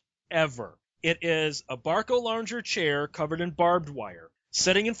art ever. It is a Barco Lounger chair covered in barbed wire.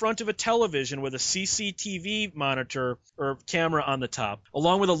 sitting in front of a television with a CCTV monitor or camera on the top,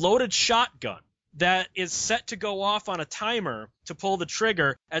 along with a loaded shotgun that is set to go off on a timer to pull the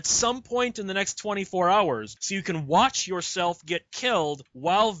trigger at some point in the next 24 hours, so you can watch yourself get killed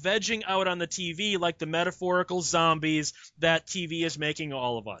while vegging out on the TV like the metaphorical zombies that TV is making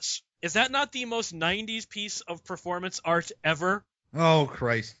all of us. Is that not the most 90s piece of performance art ever? Oh,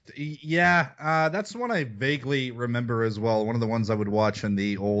 Christ. Yeah, that's one I vaguely remember as well. One of the ones I would watch in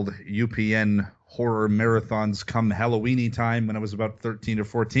the old UPN horror marathons come Halloweeny time when I was about 13 or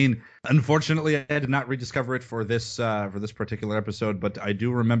 14. Unfortunately, I did not rediscover it for this particular episode, but I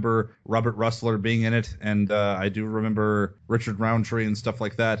do remember Robert Russler being in it, and I do remember Richard Roundtree and stuff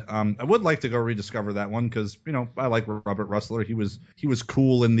like that. I would like to go rediscover that one because, I like Robert Russler. He was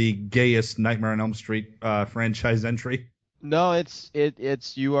cool in the gayest Nightmare on Elm Street franchise entry. No, it's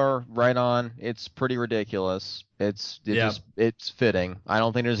you are right on. It's pretty ridiculous. It's fitting. I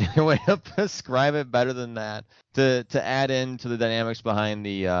don't think there's any way to describe it better than that. To add into the dynamics behind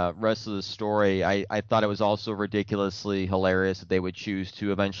the rest of the story, I thought it was also ridiculously hilarious that they would choose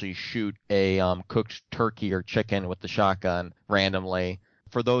to eventually shoot a cooked turkey or chicken with the shotgun randomly.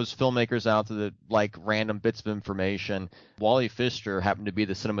 For those filmmakers out there that like random bits of information, Wally Pfister happened to be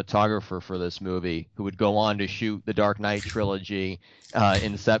the cinematographer for this movie, who would go on to shoot the Dark Knight trilogy,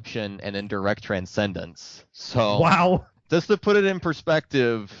 Inception, and then direct Transcendence. So, wow. Just to put it in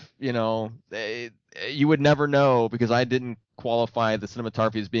perspective, you would never know, because I didn't qualify the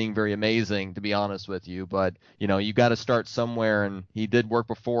cinematography as being very amazing, to be honest with you. But, you got to start somewhere, and he did work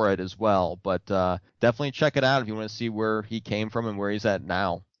before it as well. But definitely check it out if you want to see where he came from and where he's at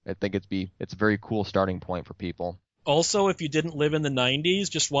now. I think it's a very cool starting point for people. Also, if you didn't live in the 90s,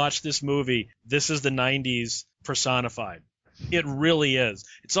 just watch this movie. This is the 90s personified. It really is.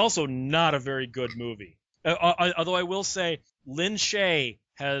 It's also not a very good movie. Although I will say, Lin Shaye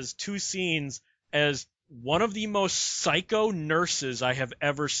has 2 scenes as one of the most psycho nurses I have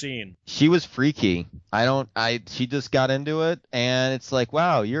ever seen. She was freaky. She just got into it, and it's like,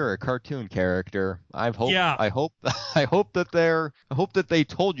 wow, you're a cartoon character. I hope that they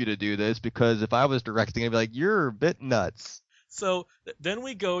told you to do this, because if I was directing, I'd be like, you're a bit nuts. So then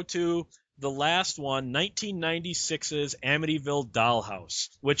we go to the last one, 1996's Amityville Dollhouse,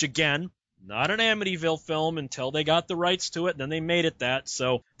 which again, not an Amityville film until they got the rights to it, and then they made it that,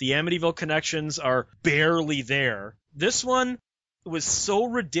 so the Amityville connections are barely there. This one was so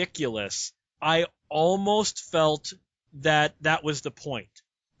ridiculous, I almost felt that was the point.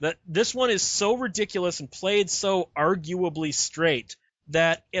 That this one is so ridiculous and played so arguably straight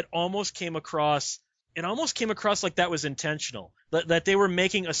that it almost came across like that was intentional. That they were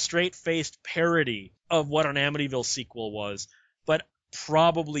making a straight-faced parody of what an Amityville sequel was, but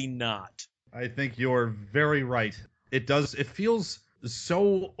probably not. I think you're very right. It feels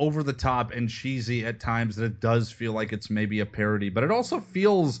so over the top and cheesy at times that it does feel like it's maybe a parody, but it also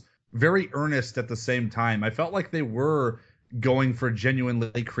feels very earnest at the same time. I felt like they were going for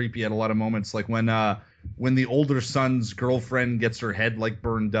genuinely creepy at a lot of moments, like when the older son's girlfriend gets her head like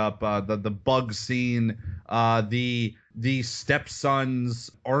burned up, the bug scene, the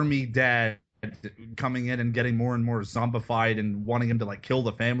stepson's army dad coming in and getting more and more zombified and wanting him to like kill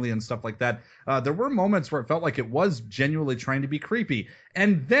the family and stuff like that. There were moments where it felt like it was genuinely trying to be creepy.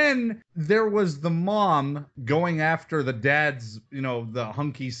 And then there was the mom going after the dad's, the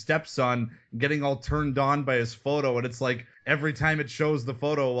hunky stepson, getting all turned on by his photo. And it's like every time it shows the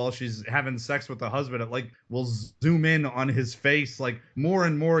photo while she's having sex with the husband, it like will zoom in on his face, like more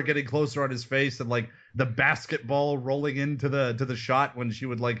and more getting closer on his face, and like the basketball rolling into the shot when she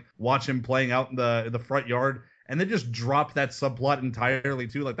would like watch him playing out in the front yard. And they just dropped that subplot entirely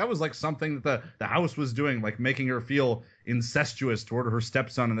too. Like that was like something that the house was doing, like making her feel incestuous toward her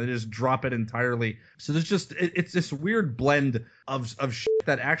stepson, and they just drop it entirely. So there's just it's this weird blend of shit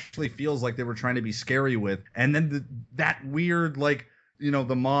that actually feels like they were trying to be scary with, and then that weird like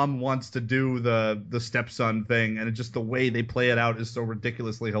the mom wants to do the stepson thing, and it's just the way they play it out is so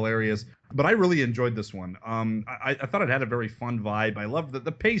ridiculously hilarious. But I really enjoyed this one. I thought it had a very fun vibe. I loved that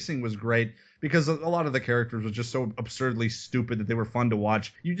the pacing was great, because a lot of the characters were just so absurdly stupid that they were fun to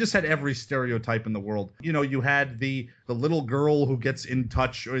watch. You just had every stereotype in the world. You had the little girl who gets in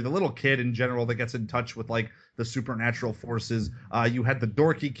touch, or the little kid in general that gets in touch with like the supernatural forces. You had the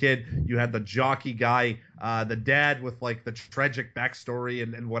dorky kid. You had the jockey guy. The dad with like the tragic backstory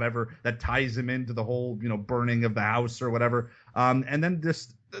and whatever that ties him into the whole burning of the house or whatever. And then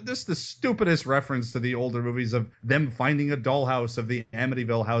the stupidest reference to the older movies of them finding a dollhouse of the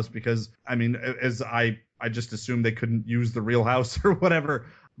Amityville house, because I mean, as I just assumed they couldn't use the real house or whatever.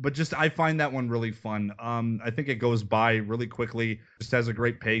 but just I find that one really fun. I think it goes by really quickly, just has a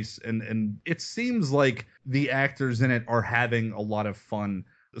great pace, and it seems like the actors in it are having a lot of fun.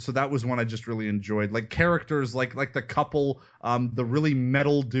 So that was one I just really enjoyed. Like characters like the couple, the really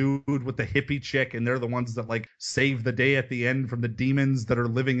metal dude with the hippie chick, and they're the ones that like save the day at the end from the demons that are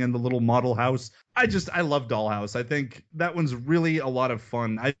living in the little model house. I love Dollhouse. I think that one's really a lot of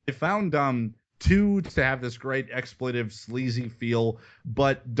fun. I found two to have this great expletive sleazy feel,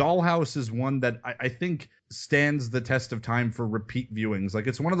 but Dollhouse is one that I think stands the test of time for repeat viewings. Like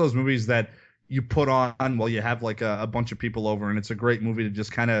it's one of those movies that you put on while you have like a bunch of people over, and it's a great movie to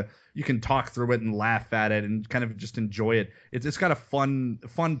just kind of, you can talk through it and laugh at it and kind of just enjoy it. It's got a fun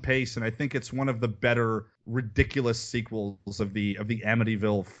pace, and I think it's one of the better ridiculous sequels of the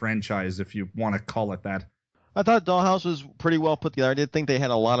Amityville franchise, if you want to call it that. I thought Dollhouse was pretty well put together. I did think they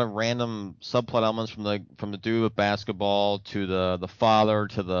had a lot of random subplot elements from the dude with basketball to the father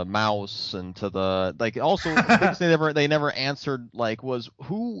to the mouse and to the like. Also, things they never answered, like, was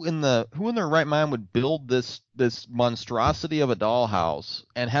who in their right mind would build this monstrosity of a dollhouse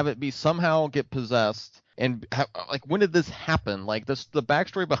and have it be somehow get possessed. And like, when did this happen? Like the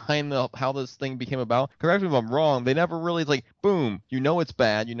backstory behind how this thing became about. Correct me if I'm wrong. They never really, like, boom, you know it's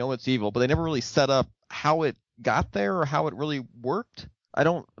bad, you know it's evil, but they never really set up how it got there or how it really worked.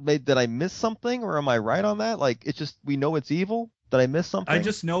 Did I miss something, or am I right on that? Like, it's just, we know it's evil. Did I miss something? I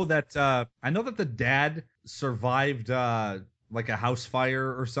just know that the dad survived like a house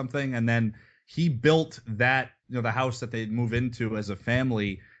fire or something, and then he built that, the house that they'd move into as a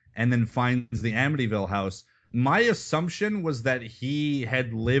family, and then finds the Amityville house. My assumption was that he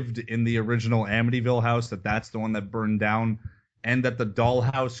had lived in the original Amityville house, that's the one that burned down, and that the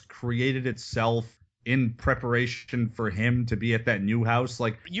dollhouse created itself in preparation for him to be at that new house.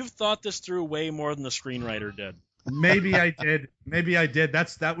 Like, you've thought this through way more than the screenwriter did. Maybe I did.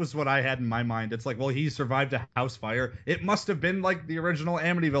 That was what I had in my mind. It's like, well, he survived a house fire. It must have been like the original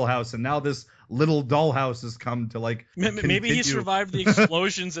Amityville house, and now this little dollhouse has come to like. Maybe he survived the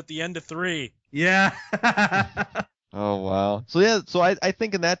explosions at the end of 3. Yeah. Oh, wow. So, yeah, I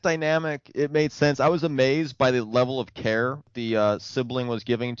think in that dynamic, it made sense. I was amazed by the level of care the sibling was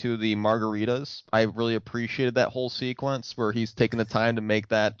giving to the margaritas. I really appreciated that whole sequence where he's taking the time to make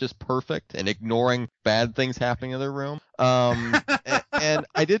that just perfect and ignoring bad things happening in their room. And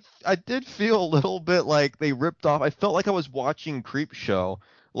I did feel a little bit like they ripped off. I felt like I was watching Creepshow.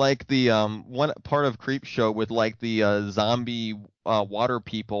 Like the one part of Creepshow with like the zombie water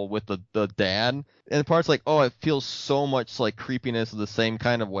people with the dad, and the part's like, oh, it feels so much like creepiness of the same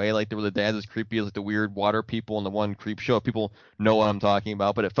kind of way. Like the dad's as creepy as like the weird water people in the one Creepshow. People know what I'm talking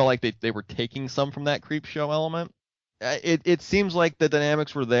about, but it felt like they were taking some from that Creepshow element. It seems like the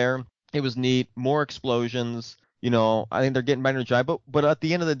dynamics were there. It was neat. More explosions. I think they're getting better to try. But at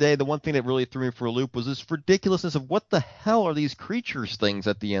the end of the day, the one thing that really threw me for a loop was this ridiculousness of what the hell are these creatures things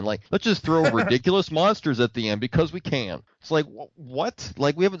at the end? Like, let's just throw ridiculous monsters at the end because we can. It's like, what?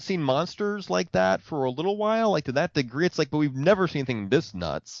 Like, we haven't seen monsters like that for a little while, like to that degree. It's like, but we've never seen anything this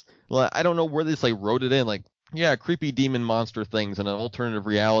nuts. Like, I don't know where this like wrote it in. Like, yeah, creepy demon monster things in an alternative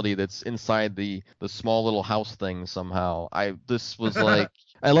reality that's inside the small little house thing somehow. This was like.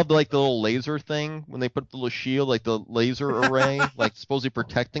 I loved like the little laser thing when they put the little shield, like the laser array, like supposedly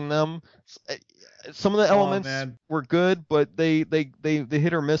protecting them. Some of the elements were good, but they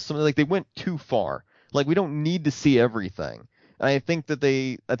hit or miss. Like they went too far. Like, we don't need to see everything. And I think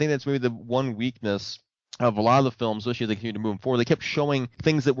that's maybe the one weakness of a lot of the films, especially as they continue to move forward. They kept showing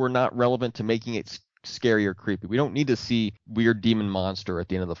things that were not relevant to making it scary or creepy. We don't need to see weird demon monster at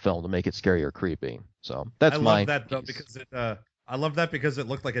the end of the film to make it scary or creepy. So that's I love that though, because I love that because it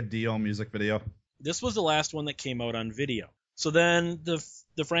looked like a Dio music video. This was the last one that came out on video. So then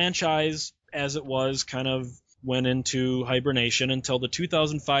the franchise, as it was, kind of went into hibernation until the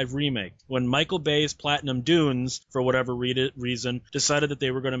 2005 remake, when Michael Bay's Platinum Dunes, for whatever reason, decided that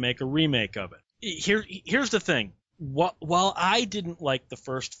they were going to make a remake of it. Here's the thing. While I didn't like the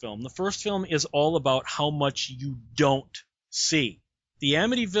first film is all about how much you don't see. The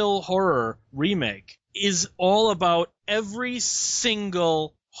Amityville Horror remake is all about every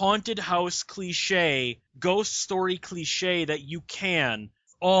single haunted house cliche, ghost story cliche that you can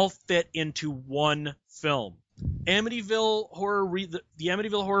all fit into one film. The Amityville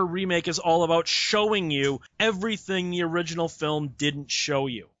Horror remake is all about showing you everything the original film didn't show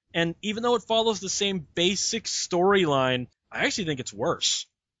you. And even though it follows the same basic storyline, I actually think it's worse.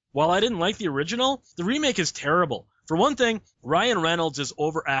 While I didn't like the original, the remake is terrible. For one thing, Ryan Reynolds is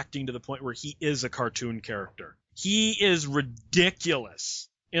overacting to the point where he is a cartoon character. He is ridiculous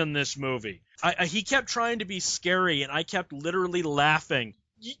in this movie. He kept trying to be scary, and I kept literally laughing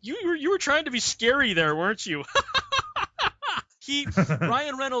You were trying to be scary there, weren't you?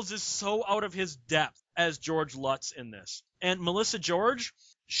 Ryan Reynolds is so out of his depth as George Lutz in this. And Melissa George,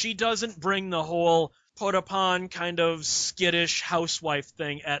 she doesn't bring the whole put upon kind of skittish housewife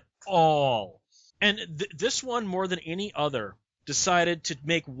thing at all. And this one, more than any other, decided to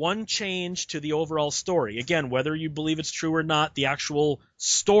make one change to the overall story. Again, whether you believe it's true or not, the actual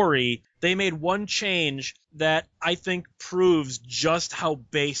story, they made one change that I think proves just how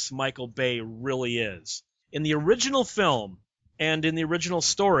base Michael Bay really is. In the original film and in the original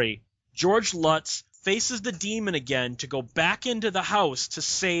story, George Lutz faces the demon again to go back into the house to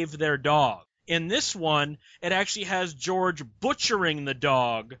save their dog. In this one, it actually has George butchering the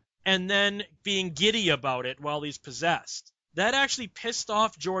dog and then being giddy about it while he's possessed. That actually pissed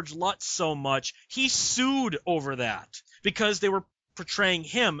off George Lutz so much, he sued over that because they were portraying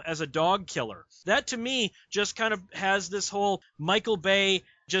him as a dog killer. That, to me, just kind of has this whole Michael Bay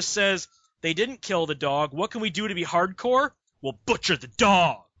just says, they didn't kill the dog. What can we do to be hardcore? We'll butcher the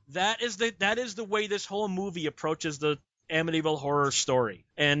dog. That is the way this whole movie approaches the Amityville horror story.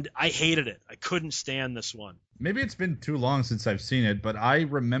 And I hated it. I couldn't stand this one. Maybe it's been too long since I've seen it, but I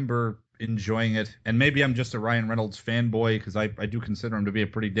remember enjoying it. And maybe I'm just a Ryan Reynolds fanboy because I do consider him to be a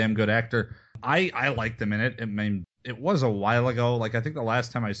pretty damn good actor. I liked him in it. I mean, it was a while ago. Like, I think the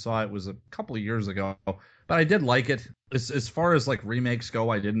last time I saw it was a couple of years ago. But I did like it. As far as, like, remakes go,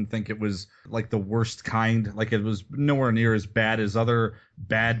 I didn't think it was, like, the worst kind. Like, it was nowhere near as bad as other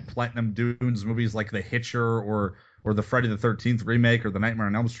bad Platinum Dunes movies like The Hitcher or the Friday the 13th remake or the Nightmare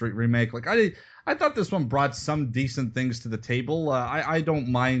on Elm Street remake. Like, I thought this one brought some decent things to the table. I don't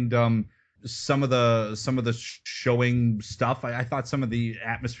mind some of the showing stuff. I thought some of the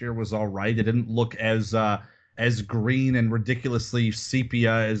atmosphere was all right. It didn't look as green and ridiculously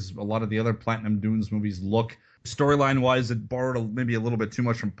sepia as a lot of the other Platinum Dunes movies look. Storyline-wise, it borrowed maybe a little bit too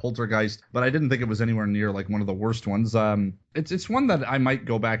much from Poltergeist, but I didn't think it was anywhere near like one of the worst ones. It's one that I might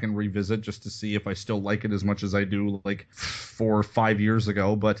go back and revisit just to see if I still like it as much as I do like 4 or 5 years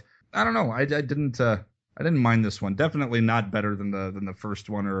ago. But I don't know. I didn't mind this one. Definitely not better than the first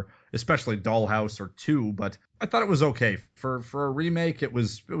one, or especially Dollhouse or 2. But I thought it was okay for a remake. It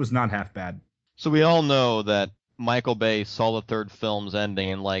was not half bad. So we all know that Michael Bay saw the third film's ending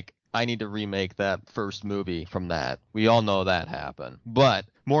and like, I need to remake that first movie from that. We all know that happened. But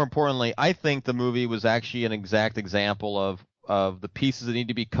more importantly, I think the movie was actually an exact example of the pieces that need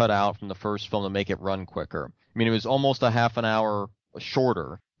to be cut out from the first film to make it run quicker. I mean, it was almost a half an hour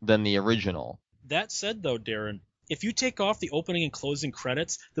shorter than the original. That said, though, Darren, if you take off the opening and closing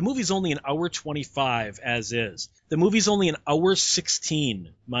credits, the movie's only an hour 25 as is. The movie's only an hour 16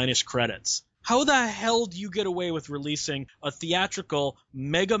 minus credits. How the hell do you get away with releasing a theatrical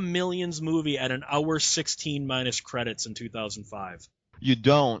Mega Millions movie at an hour 16 minus credits in 2005? You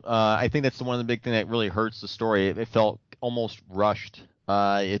don't. I think that's one of the big things that really hurts the story. It felt almost rushed.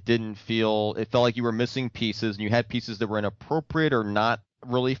 It felt like you were missing pieces, and you had pieces that were inappropriate or not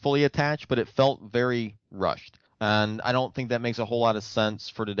really fully attached, but it felt very rushed. And I don't think that makes a whole lot of sense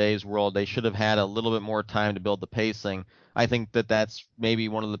for today's world. They should have had a little bit more time to build the pacing. I think that that's maybe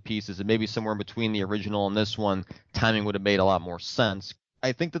one of the pieces, and maybe somewhere in between the original and this one, timing would have made a lot more sense.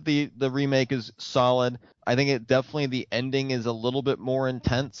 I think that the remake is solid. I think the ending is a little bit more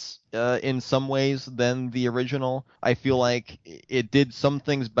intense in some ways than the original. I feel like it did some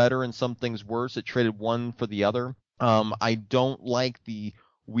things better and some things worse. It traded one for the other. I don't like the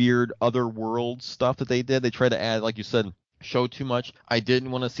weird other world stuff that they did. They tried to add, like you said, show too much. I didn't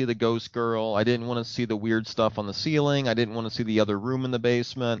want to see the ghost girl. I didn't want to see the weird stuff on the ceiling. I didn't want to see the other room in the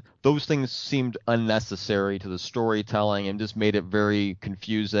basement. Those things seemed unnecessary to the storytelling and just made it very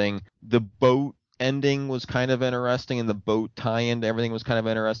confusing. The boat ending was kind of interesting, and the boat tie-in to everything was kind of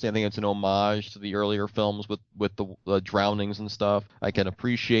interesting. I think it's an homage to the earlier films with the drownings and stuff. I can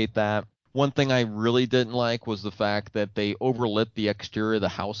appreciate that. One thing I really didn't like was the fact that they overlit the exterior of the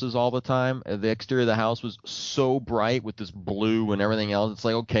houses all the time. The exterior of the house was so bright with this blue and everything else. It's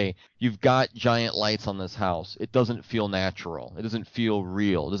like, okay, you've got giant lights on this house. It doesn't feel natural. It doesn't feel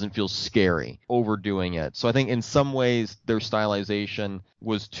real. It doesn't feel scary. Overdoing it. So I think in some ways their stylization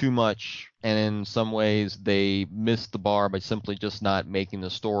was too much, and in some ways they missed the bar by simply just not making the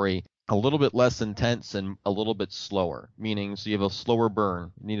story a little bit less intense and a little bit slower, meaning so you have a slower burn.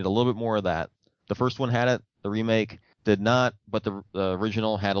 You needed a little bit more of that. The first one had it, the remake did not, but the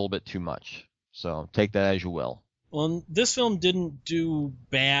original had a little bit too much. So take that as you will. Well, this film didn't do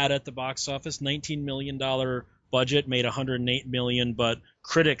bad at the box office. $19 million budget, made $108 million, but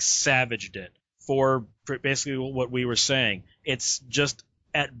critics savaged it for basically what we were saying. It's just,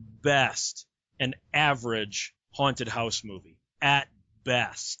 at best, an average haunted house movie. At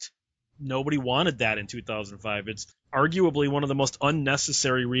best. Nobody wanted that in 2005. It's arguably one of the most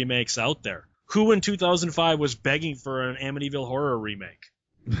unnecessary remakes out there. Who in 2005 was begging for an Amityville Horror remake?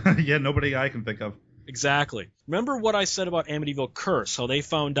 Yeah, nobody I can think of. Exactly. Remember what I said about Amityville Curse, how they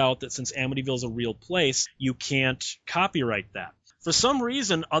found out that since Amityville's a real place, you can't copyright that. For some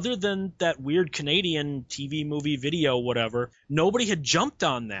reason, other than that weird Canadian TV movie video, whatever, nobody had jumped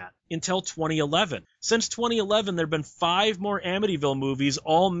on that until 2011. Since 2011, there have been 5 more Amityville movies,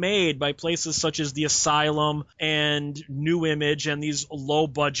 all made by places such as The Asylum and New Image and these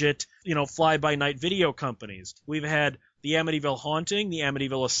low-budget, fly-by-night video companies. We've had the Amityville Haunting, the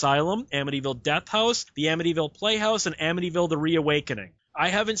Amityville Asylum, Amityville Death House, the Amityville Playhouse, and Amityville The Reawakening. I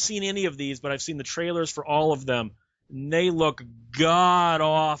haven't seen any of these, but I've seen the trailers for all of them. And they look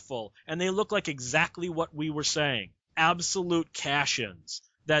god-awful. And they look like exactly what we were saying. Absolute cash-ins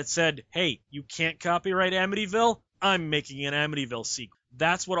that said, hey, you can't copyright Amityville? I'm making an Amityville sequel.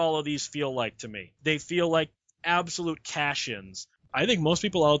 That's what all of these feel like to me. They feel like absolute cash-ins. I think most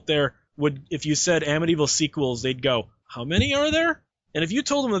people out there would, if you said Amityville sequels, they'd go, how many are there? And if you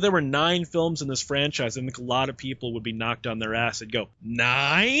told them that there were 9 films in this franchise, I think a lot of people would be knocked on their ass. They'd go,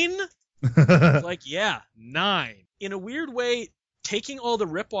 9? Like, yeah, 9. In a weird way, taking all the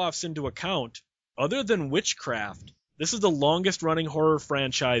ripoffs into account, other than Witchcraft, this is the longest-running horror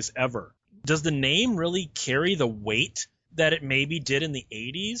franchise ever. Does the name really carry the weight that it maybe did in the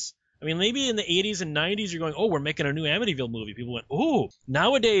 80s? I mean, maybe in the 80s and 90s you're going, oh, we're making a new Amityville movie. People went, ooh.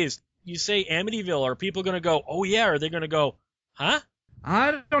 Nowadays, you say Amityville, are people going to go, oh, yeah, or are they going to go, huh?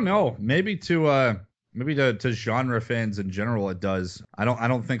 I don't know. Maybe to genre fans in general it does. I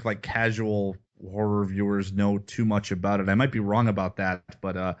don't think like casual horror viewers know too much about it. I might be wrong about that,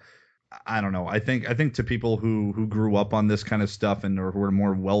 but I don't know. I think to people who grew up on this kind of stuff and or who are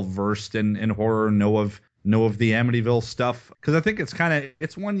more well versed in horror know of the Amityville stuff, because I think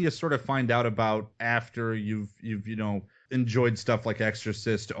it's one you sort of find out about after you've enjoyed stuff like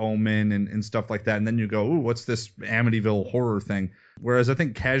Exorcist, Omen, and stuff like that, and then you go, ooh, what's this Amityville horror thing? Whereas I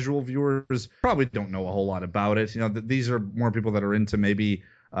think casual viewers probably don't know a whole lot about it. These are more people that are into maybe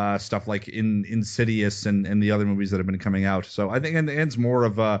stuff like Insidious and the other movies that have been coming out. So I think it's more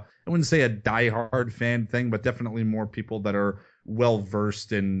of I wouldn't say a diehard fan thing, but definitely more people that are well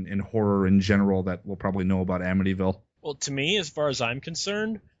versed in horror in general that will probably know about Amityville. Well, to me, as far as I'm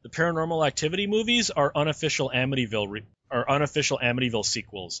concerned, the Paranormal Activity movies are unofficial Amityville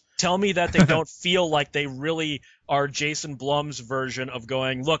sequels. Tell me that they don't feel like they really are Jason Blum's version of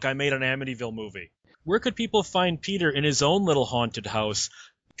going, look, I made an Amityville movie. Where could people find Peter in his own little haunted house?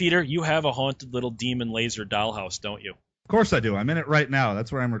 Peter, you have a haunted little demon laser dollhouse, don't you? Of course I do. I'm in it right now.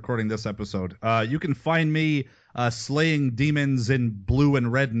 That's where I'm recording this episode. You can find me slaying demons in blue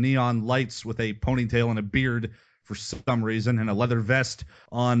and red neon lights with a ponytail and a beard for some reason, and a leather vest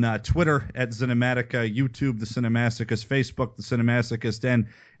on Twitter at Cinematica, YouTube, The Cinemasochist, Facebook, The Cinemasochist, and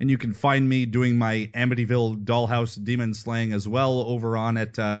you can find me doing my Amityville Dollhouse demon slaying as well over on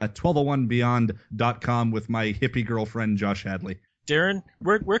at 1201beyond.com with my hippie girlfriend, Josh Hadley. Darren,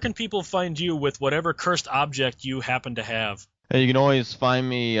 where can people find you with whatever cursed object you happen to have? You can always find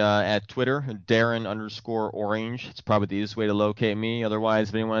me at Twitter, Darren_Orange. It's probably the easiest way to locate me. Otherwise,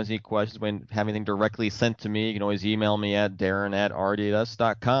 if anyone has any questions, have anything directly sent to me, you can always email me at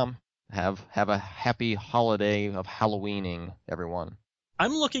darren@rds.com. Have a happy holiday of Halloweening, everyone.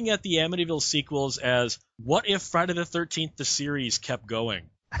 I'm looking at the Amityville sequels as, what if Friday the 13th, the series, kept going?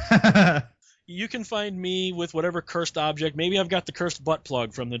 You can find me with whatever cursed object. Maybe I've got the cursed butt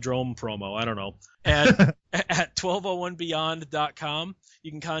plug from the Drome promo. I don't know. At 1201beyond.com.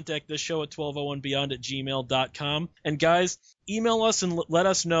 You can contact this show at 1201beyond@gmail.com. And guys, email us and let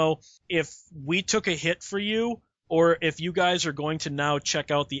us know if we took a hit for you or if you guys are going to now check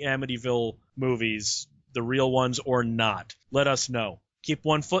out the Amityville movies, the real ones or not. Let us know. Keep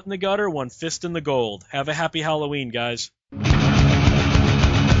one foot in the gutter, one fist in the gold. Have a happy Halloween, guys.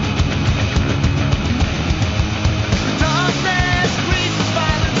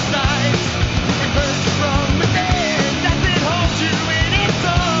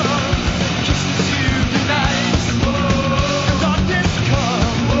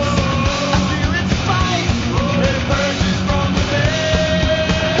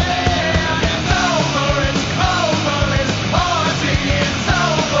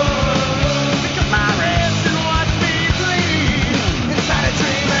 My ribs and watch me bleed.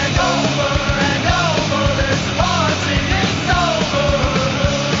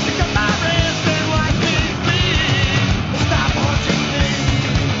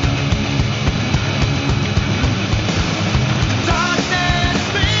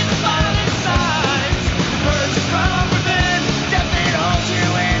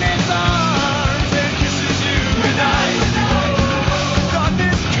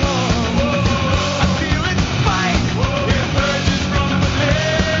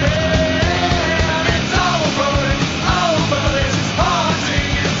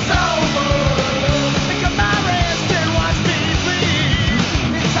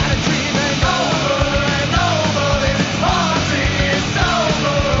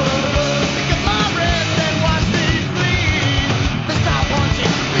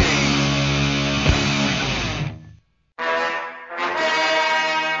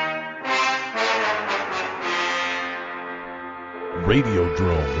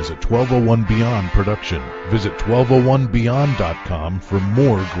 Radiodrome is a 1201 Beyond production. Visit 1201beyond.com for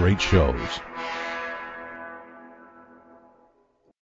more great shows.